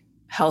setting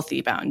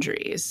healthy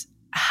boundaries,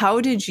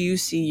 how did you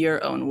see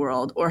your own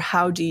world, or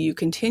how do you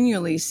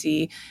continually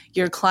see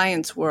your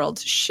clients' world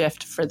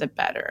shift for the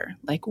better?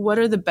 Like, what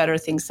are the better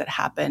things that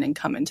happen and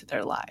come into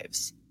their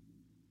lives?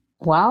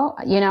 Well,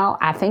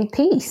 I think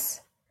peace.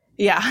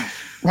 Yeah.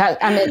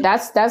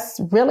 That's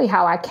really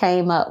how I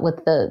came up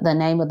with the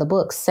name of the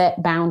book,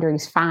 Set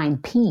Boundaries,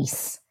 Find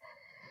Peace.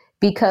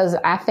 Because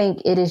I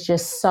think it is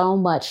just so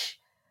much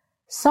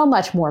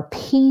more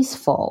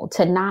peaceful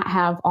to not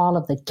have all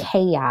of the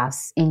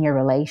chaos in your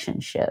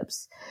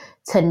relationships,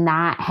 to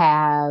not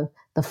have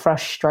the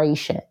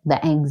frustration,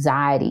 the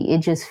anxiety. It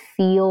just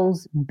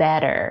feels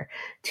better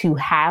to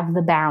have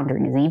the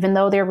boundaries, even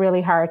though they're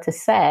really hard to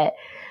set,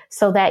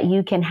 so that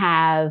you can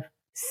have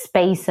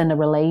space in the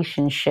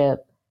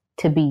relationship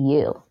to be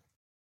you.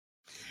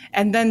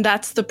 And then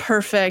that's the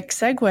perfect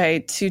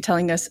segue to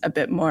telling us a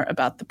bit more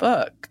about the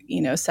book,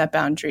 Set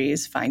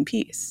Boundaries, Find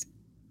Peace.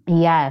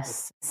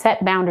 Yes.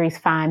 Set Boundaries,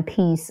 Find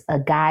Peace, a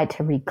guide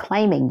to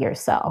reclaiming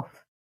yourself.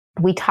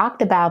 We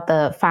talked about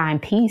the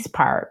find peace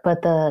part,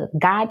 but the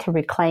guide to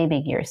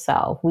reclaiming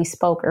yourself, we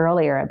spoke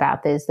earlier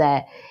about this,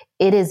 that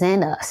it is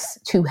in us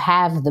to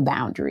have the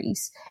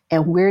boundaries,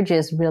 and we're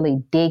just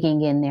really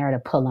digging in there to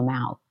pull them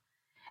out.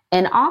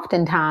 And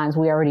oftentimes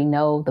we already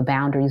know the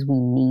boundaries we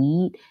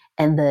need,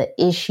 and the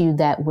issue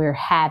that we're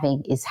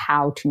having is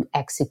how to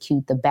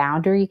execute the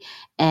boundary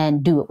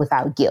and do it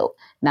without guilt.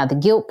 Now, the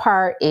guilt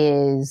part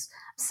is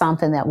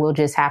something that we'll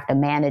just have to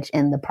manage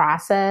in the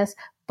process,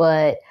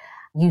 but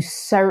you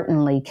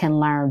certainly can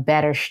learn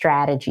better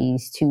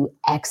strategies to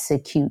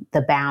execute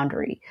the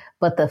boundary.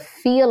 But the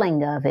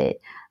feeling of it,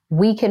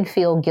 we can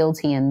feel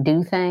guilty and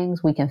do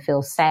things. We can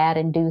feel sad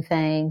and do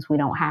things. We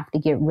don't have to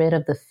get rid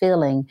of the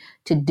feeling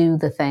to do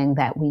the thing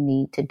that we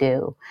need to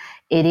do.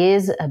 It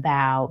is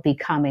about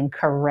becoming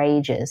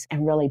courageous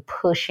and really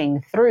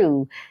pushing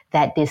through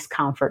that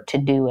discomfort to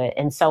do it.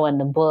 And so in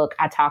the book,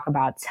 I talk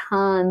about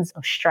tons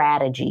of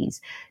strategies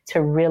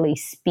to really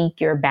speak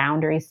your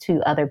boundaries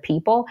to other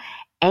people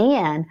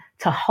and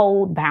to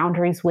hold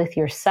boundaries with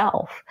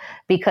yourself.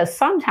 Because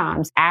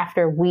sometimes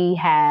after we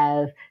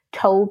have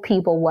told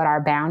people what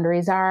our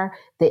boundaries are,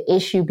 the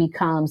issue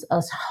becomes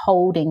us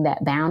holding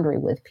that boundary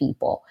with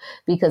people.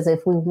 Because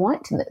if we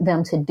want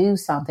them to do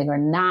something or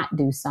not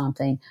do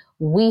something,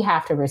 we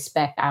have to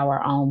respect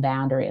our own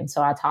boundary. And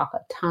so I talk a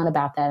ton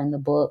about that in the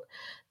book.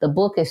 The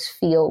book is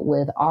filled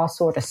with all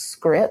sorts of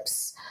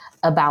scripts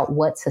about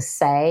what to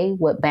say,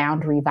 what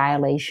boundary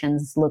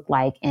violations look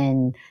like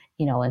in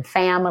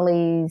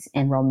families,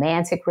 in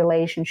romantic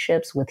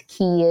relationships, with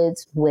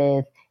kids,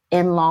 with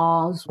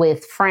in-laws,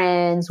 with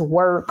friends,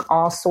 work,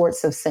 all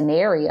sorts of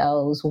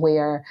scenarios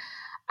where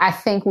I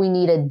think we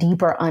need a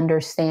deeper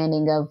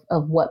understanding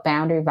of what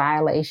boundary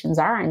violations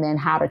are and then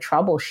how to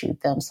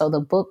troubleshoot them. So the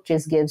book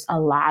just gives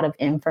a lot of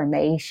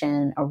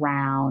information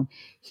around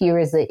here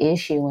is the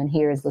issue and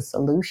here is the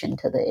solution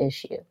to the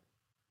issue.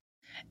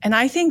 And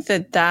I think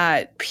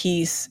that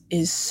piece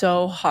is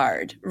so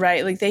hard,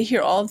 right? Like they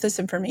hear all of this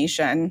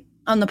information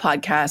on the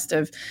podcast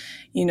of,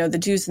 the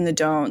do's and the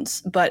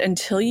don'ts. But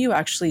until you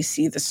actually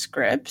see the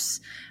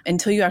scripts,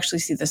 until you actually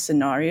see the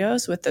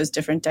scenarios with those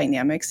different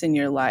dynamics in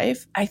your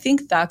life, I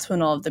think that's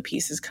when all of the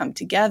pieces come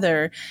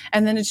together.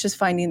 And then it's just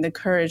finding the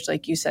courage,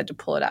 like you said, to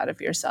pull it out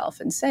of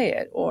yourself and say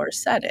it or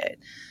set it.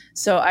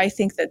 So I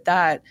think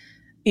that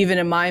even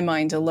in my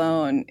mind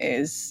alone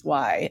is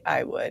why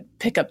I would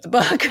pick up the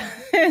book.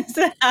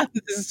 To have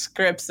the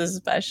scripts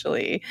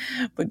especially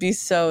would be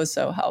so,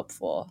 so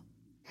helpful.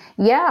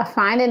 Yeah,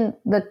 finding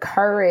the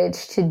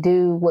courage to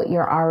do what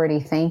you're already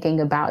thinking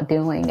about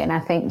doing. And I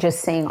think just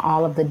seeing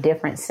all of the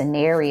different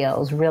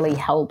scenarios really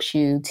helps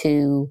you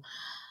to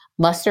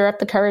muster up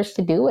the courage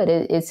to do it.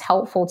 It's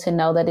helpful to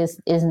know that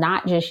it's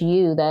not just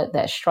you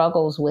that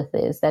struggles with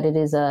this, that it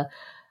is a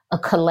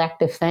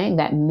collective thing,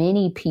 that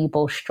many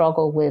people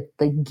struggle with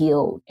the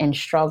guilt and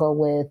struggle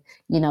with,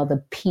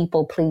 the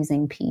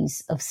people-pleasing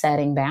piece of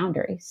setting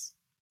boundaries.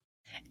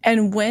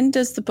 And when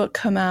does the book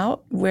come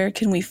out? Where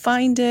can we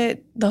find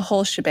it? The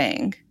whole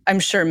shebang. I'm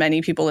sure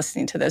many people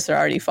listening to this are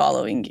already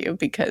following you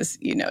because,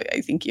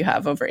 I think you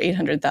have over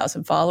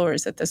 800,000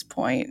 followers at this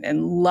point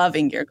and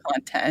loving your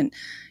content.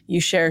 You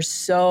share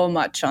so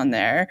much on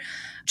there,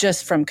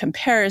 just from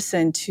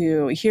comparison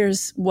to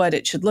here's what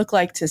it should look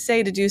like to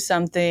say to do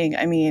something.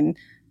 I mean,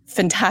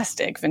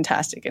 fantastic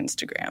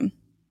Instagram.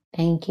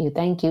 Thank you.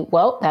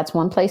 Well, that's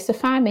one place to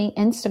find me,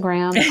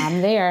 Instagram.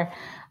 I'm there.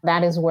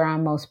 That is where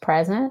I'm most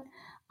present.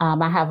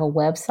 I have a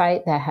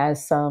website that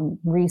has some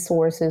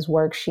resources,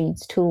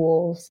 worksheets,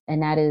 tools,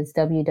 and that is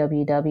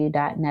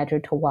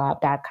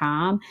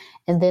www.nedratawwab.com.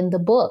 And then the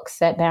book,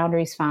 Set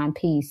Boundaries, Find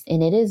Peace.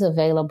 And it is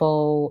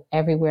available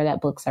everywhere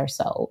that books are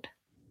sold.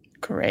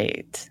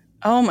 Great.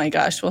 Oh my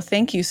gosh. Well,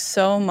 thank you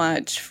so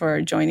much for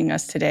joining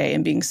us today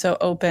and being so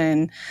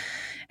open.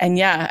 And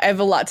yeah, I have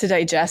a lot to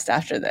digest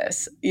after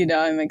this.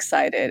 I'm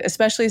excited,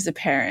 especially as a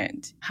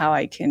parent, how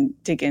I can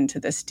dig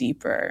into this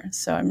deeper.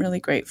 So I'm really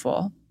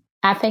grateful.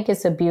 I think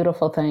it's a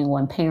beautiful thing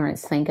when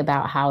parents think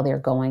about how they're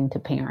going to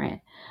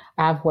parent.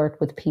 I've worked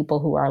with people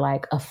who are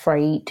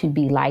afraid to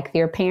be like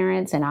their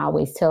parents. And I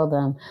always tell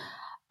them,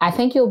 I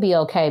think you'll be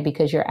okay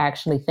because you're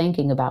actually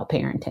thinking about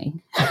parenting.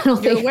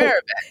 You're aware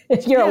of it.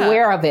 If you're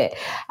aware of it,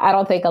 I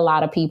don't think a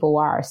lot of people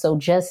are. So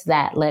just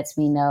that lets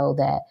me know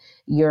that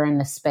you're in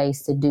the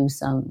space to do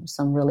some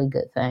really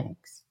good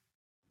things.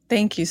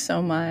 Thank you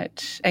so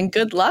much. And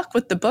good luck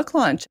with the book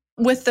launch.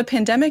 With the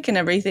pandemic and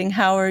everything,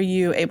 how are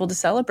you able to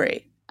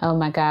celebrate? Oh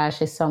my gosh,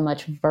 there's so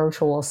much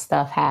virtual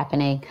stuff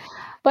happening.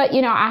 But,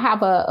 I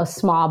have a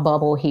small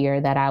bubble here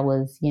that I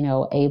was,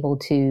 able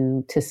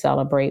to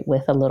celebrate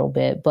with a little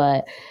bit.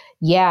 But,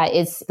 yeah,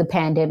 the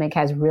pandemic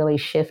has really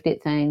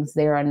shifted things.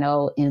 There are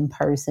no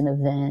in-person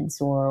events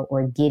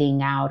or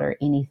getting out or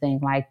anything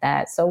like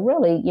that. So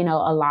really,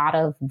 a lot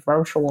of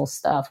virtual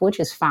stuff, which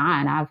is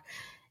fine.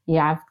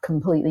 I've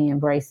completely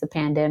embraced the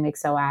pandemic.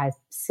 So I'm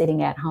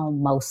sitting at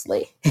home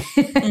mostly.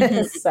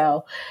 Mm-hmm.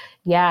 So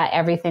yeah,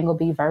 everything will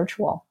be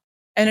virtual.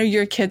 And are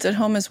your kids at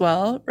home as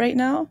well right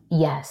now?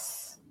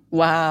 Yes.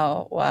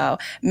 Wow.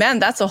 Man,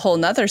 that's a whole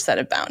nother set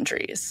of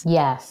boundaries.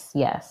 Yes.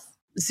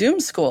 Zoom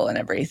school and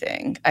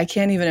everything. I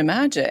can't even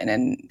imagine.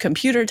 And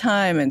computer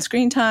time and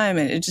screen time.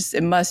 And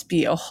it must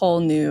be a whole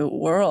new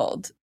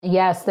world.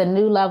 Yes, the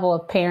new level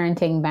of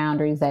parenting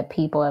boundaries that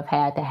people have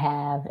had to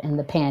have in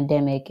the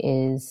pandemic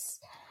is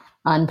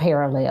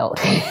unparalleled.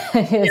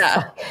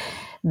 Like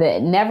the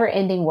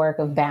never-ending work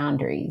of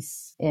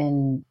boundaries.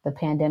 And the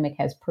pandemic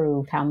has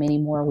proved how many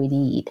more we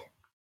need.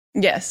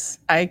 Yes,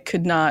 I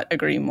could not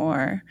agree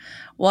more.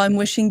 Well, I'm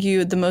wishing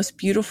you the most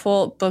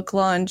beautiful book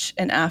launch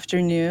and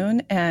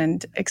afternoon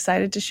and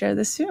excited to share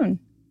this soon.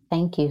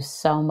 Thank you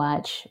so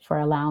much for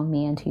allowing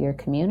me into your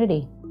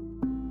community.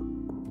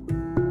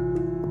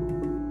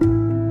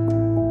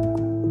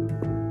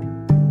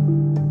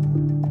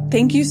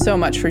 Thank you so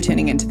much for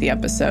tuning into the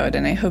episode,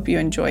 and I hope you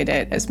enjoyed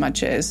it as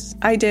much as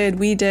I did,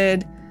 we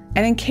did.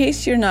 And in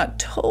case you're not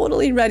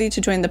totally ready to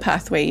join the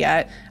pathway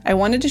yet, I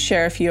wanted to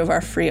share a few of our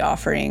free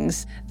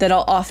offerings that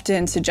I'll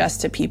often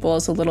suggest to people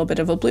as a little bit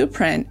of a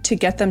blueprint to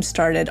get them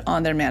started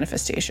on their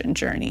manifestation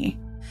journey.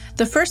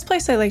 The first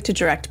place I like to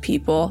direct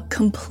people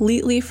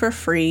completely for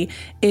free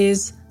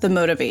is the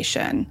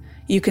motivation.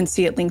 You can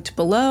see it linked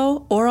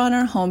below or on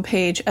our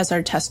homepage as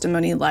our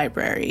testimony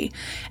library.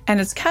 And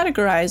it's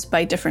categorized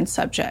by different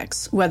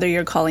subjects, whether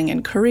you're calling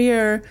in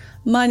career,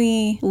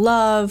 money,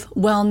 love,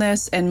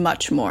 wellness, and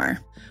much more.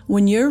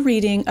 When you're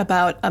reading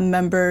about a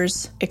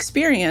member's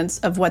experience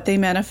of what they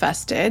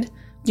manifested,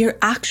 you're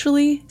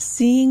actually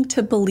seeing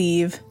to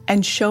believe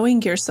and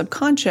showing your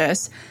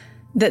subconscious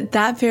that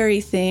that very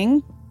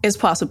thing is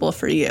possible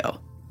for you.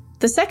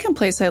 The second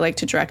place I like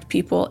to direct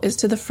people is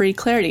to the free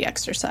clarity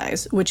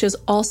exercise, which is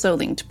also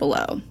linked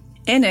below.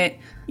 In it,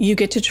 you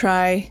get to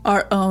try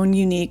our own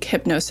unique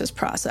hypnosis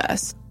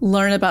process,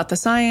 learn about the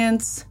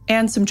science,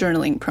 and some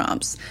journaling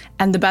prompts.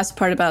 And the best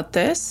part about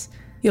this,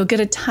 you'll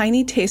get a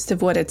tiny taste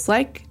of what it's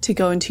like to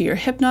go into your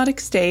hypnotic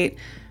state,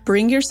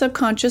 bring your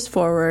subconscious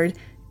forward,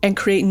 and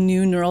create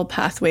new neural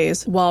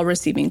pathways while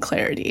receiving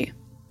clarity.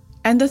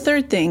 And the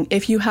third thing,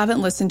 if you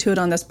haven't listened to it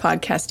on this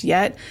podcast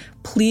yet,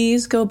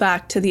 please go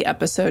back to the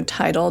episode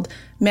titled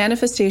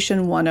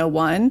Manifestation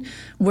 101,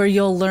 where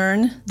you'll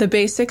learn the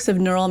basics of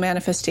neural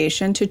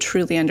manifestation to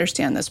truly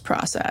understand this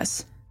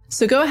process.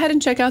 So go ahead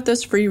and check out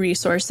those free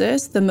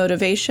resources, the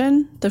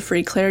motivation, the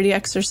free clarity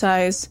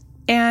exercise,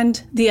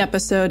 and the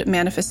episode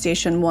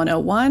Manifestation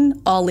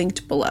 101, all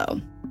linked below.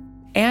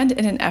 And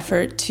in an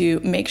effort to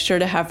make sure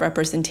to have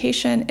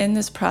representation in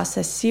this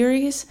process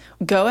series,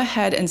 go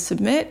ahead and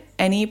submit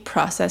any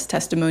process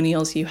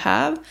testimonials you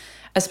have,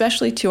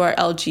 especially to our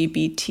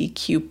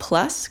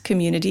LGBTQ+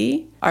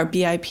 community, our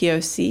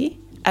BIPOC,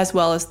 as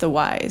well as the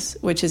WISE,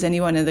 which is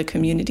anyone in the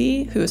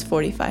community who is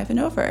 45 and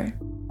over.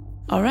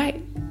 All right,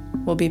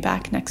 we'll be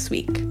back next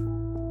week.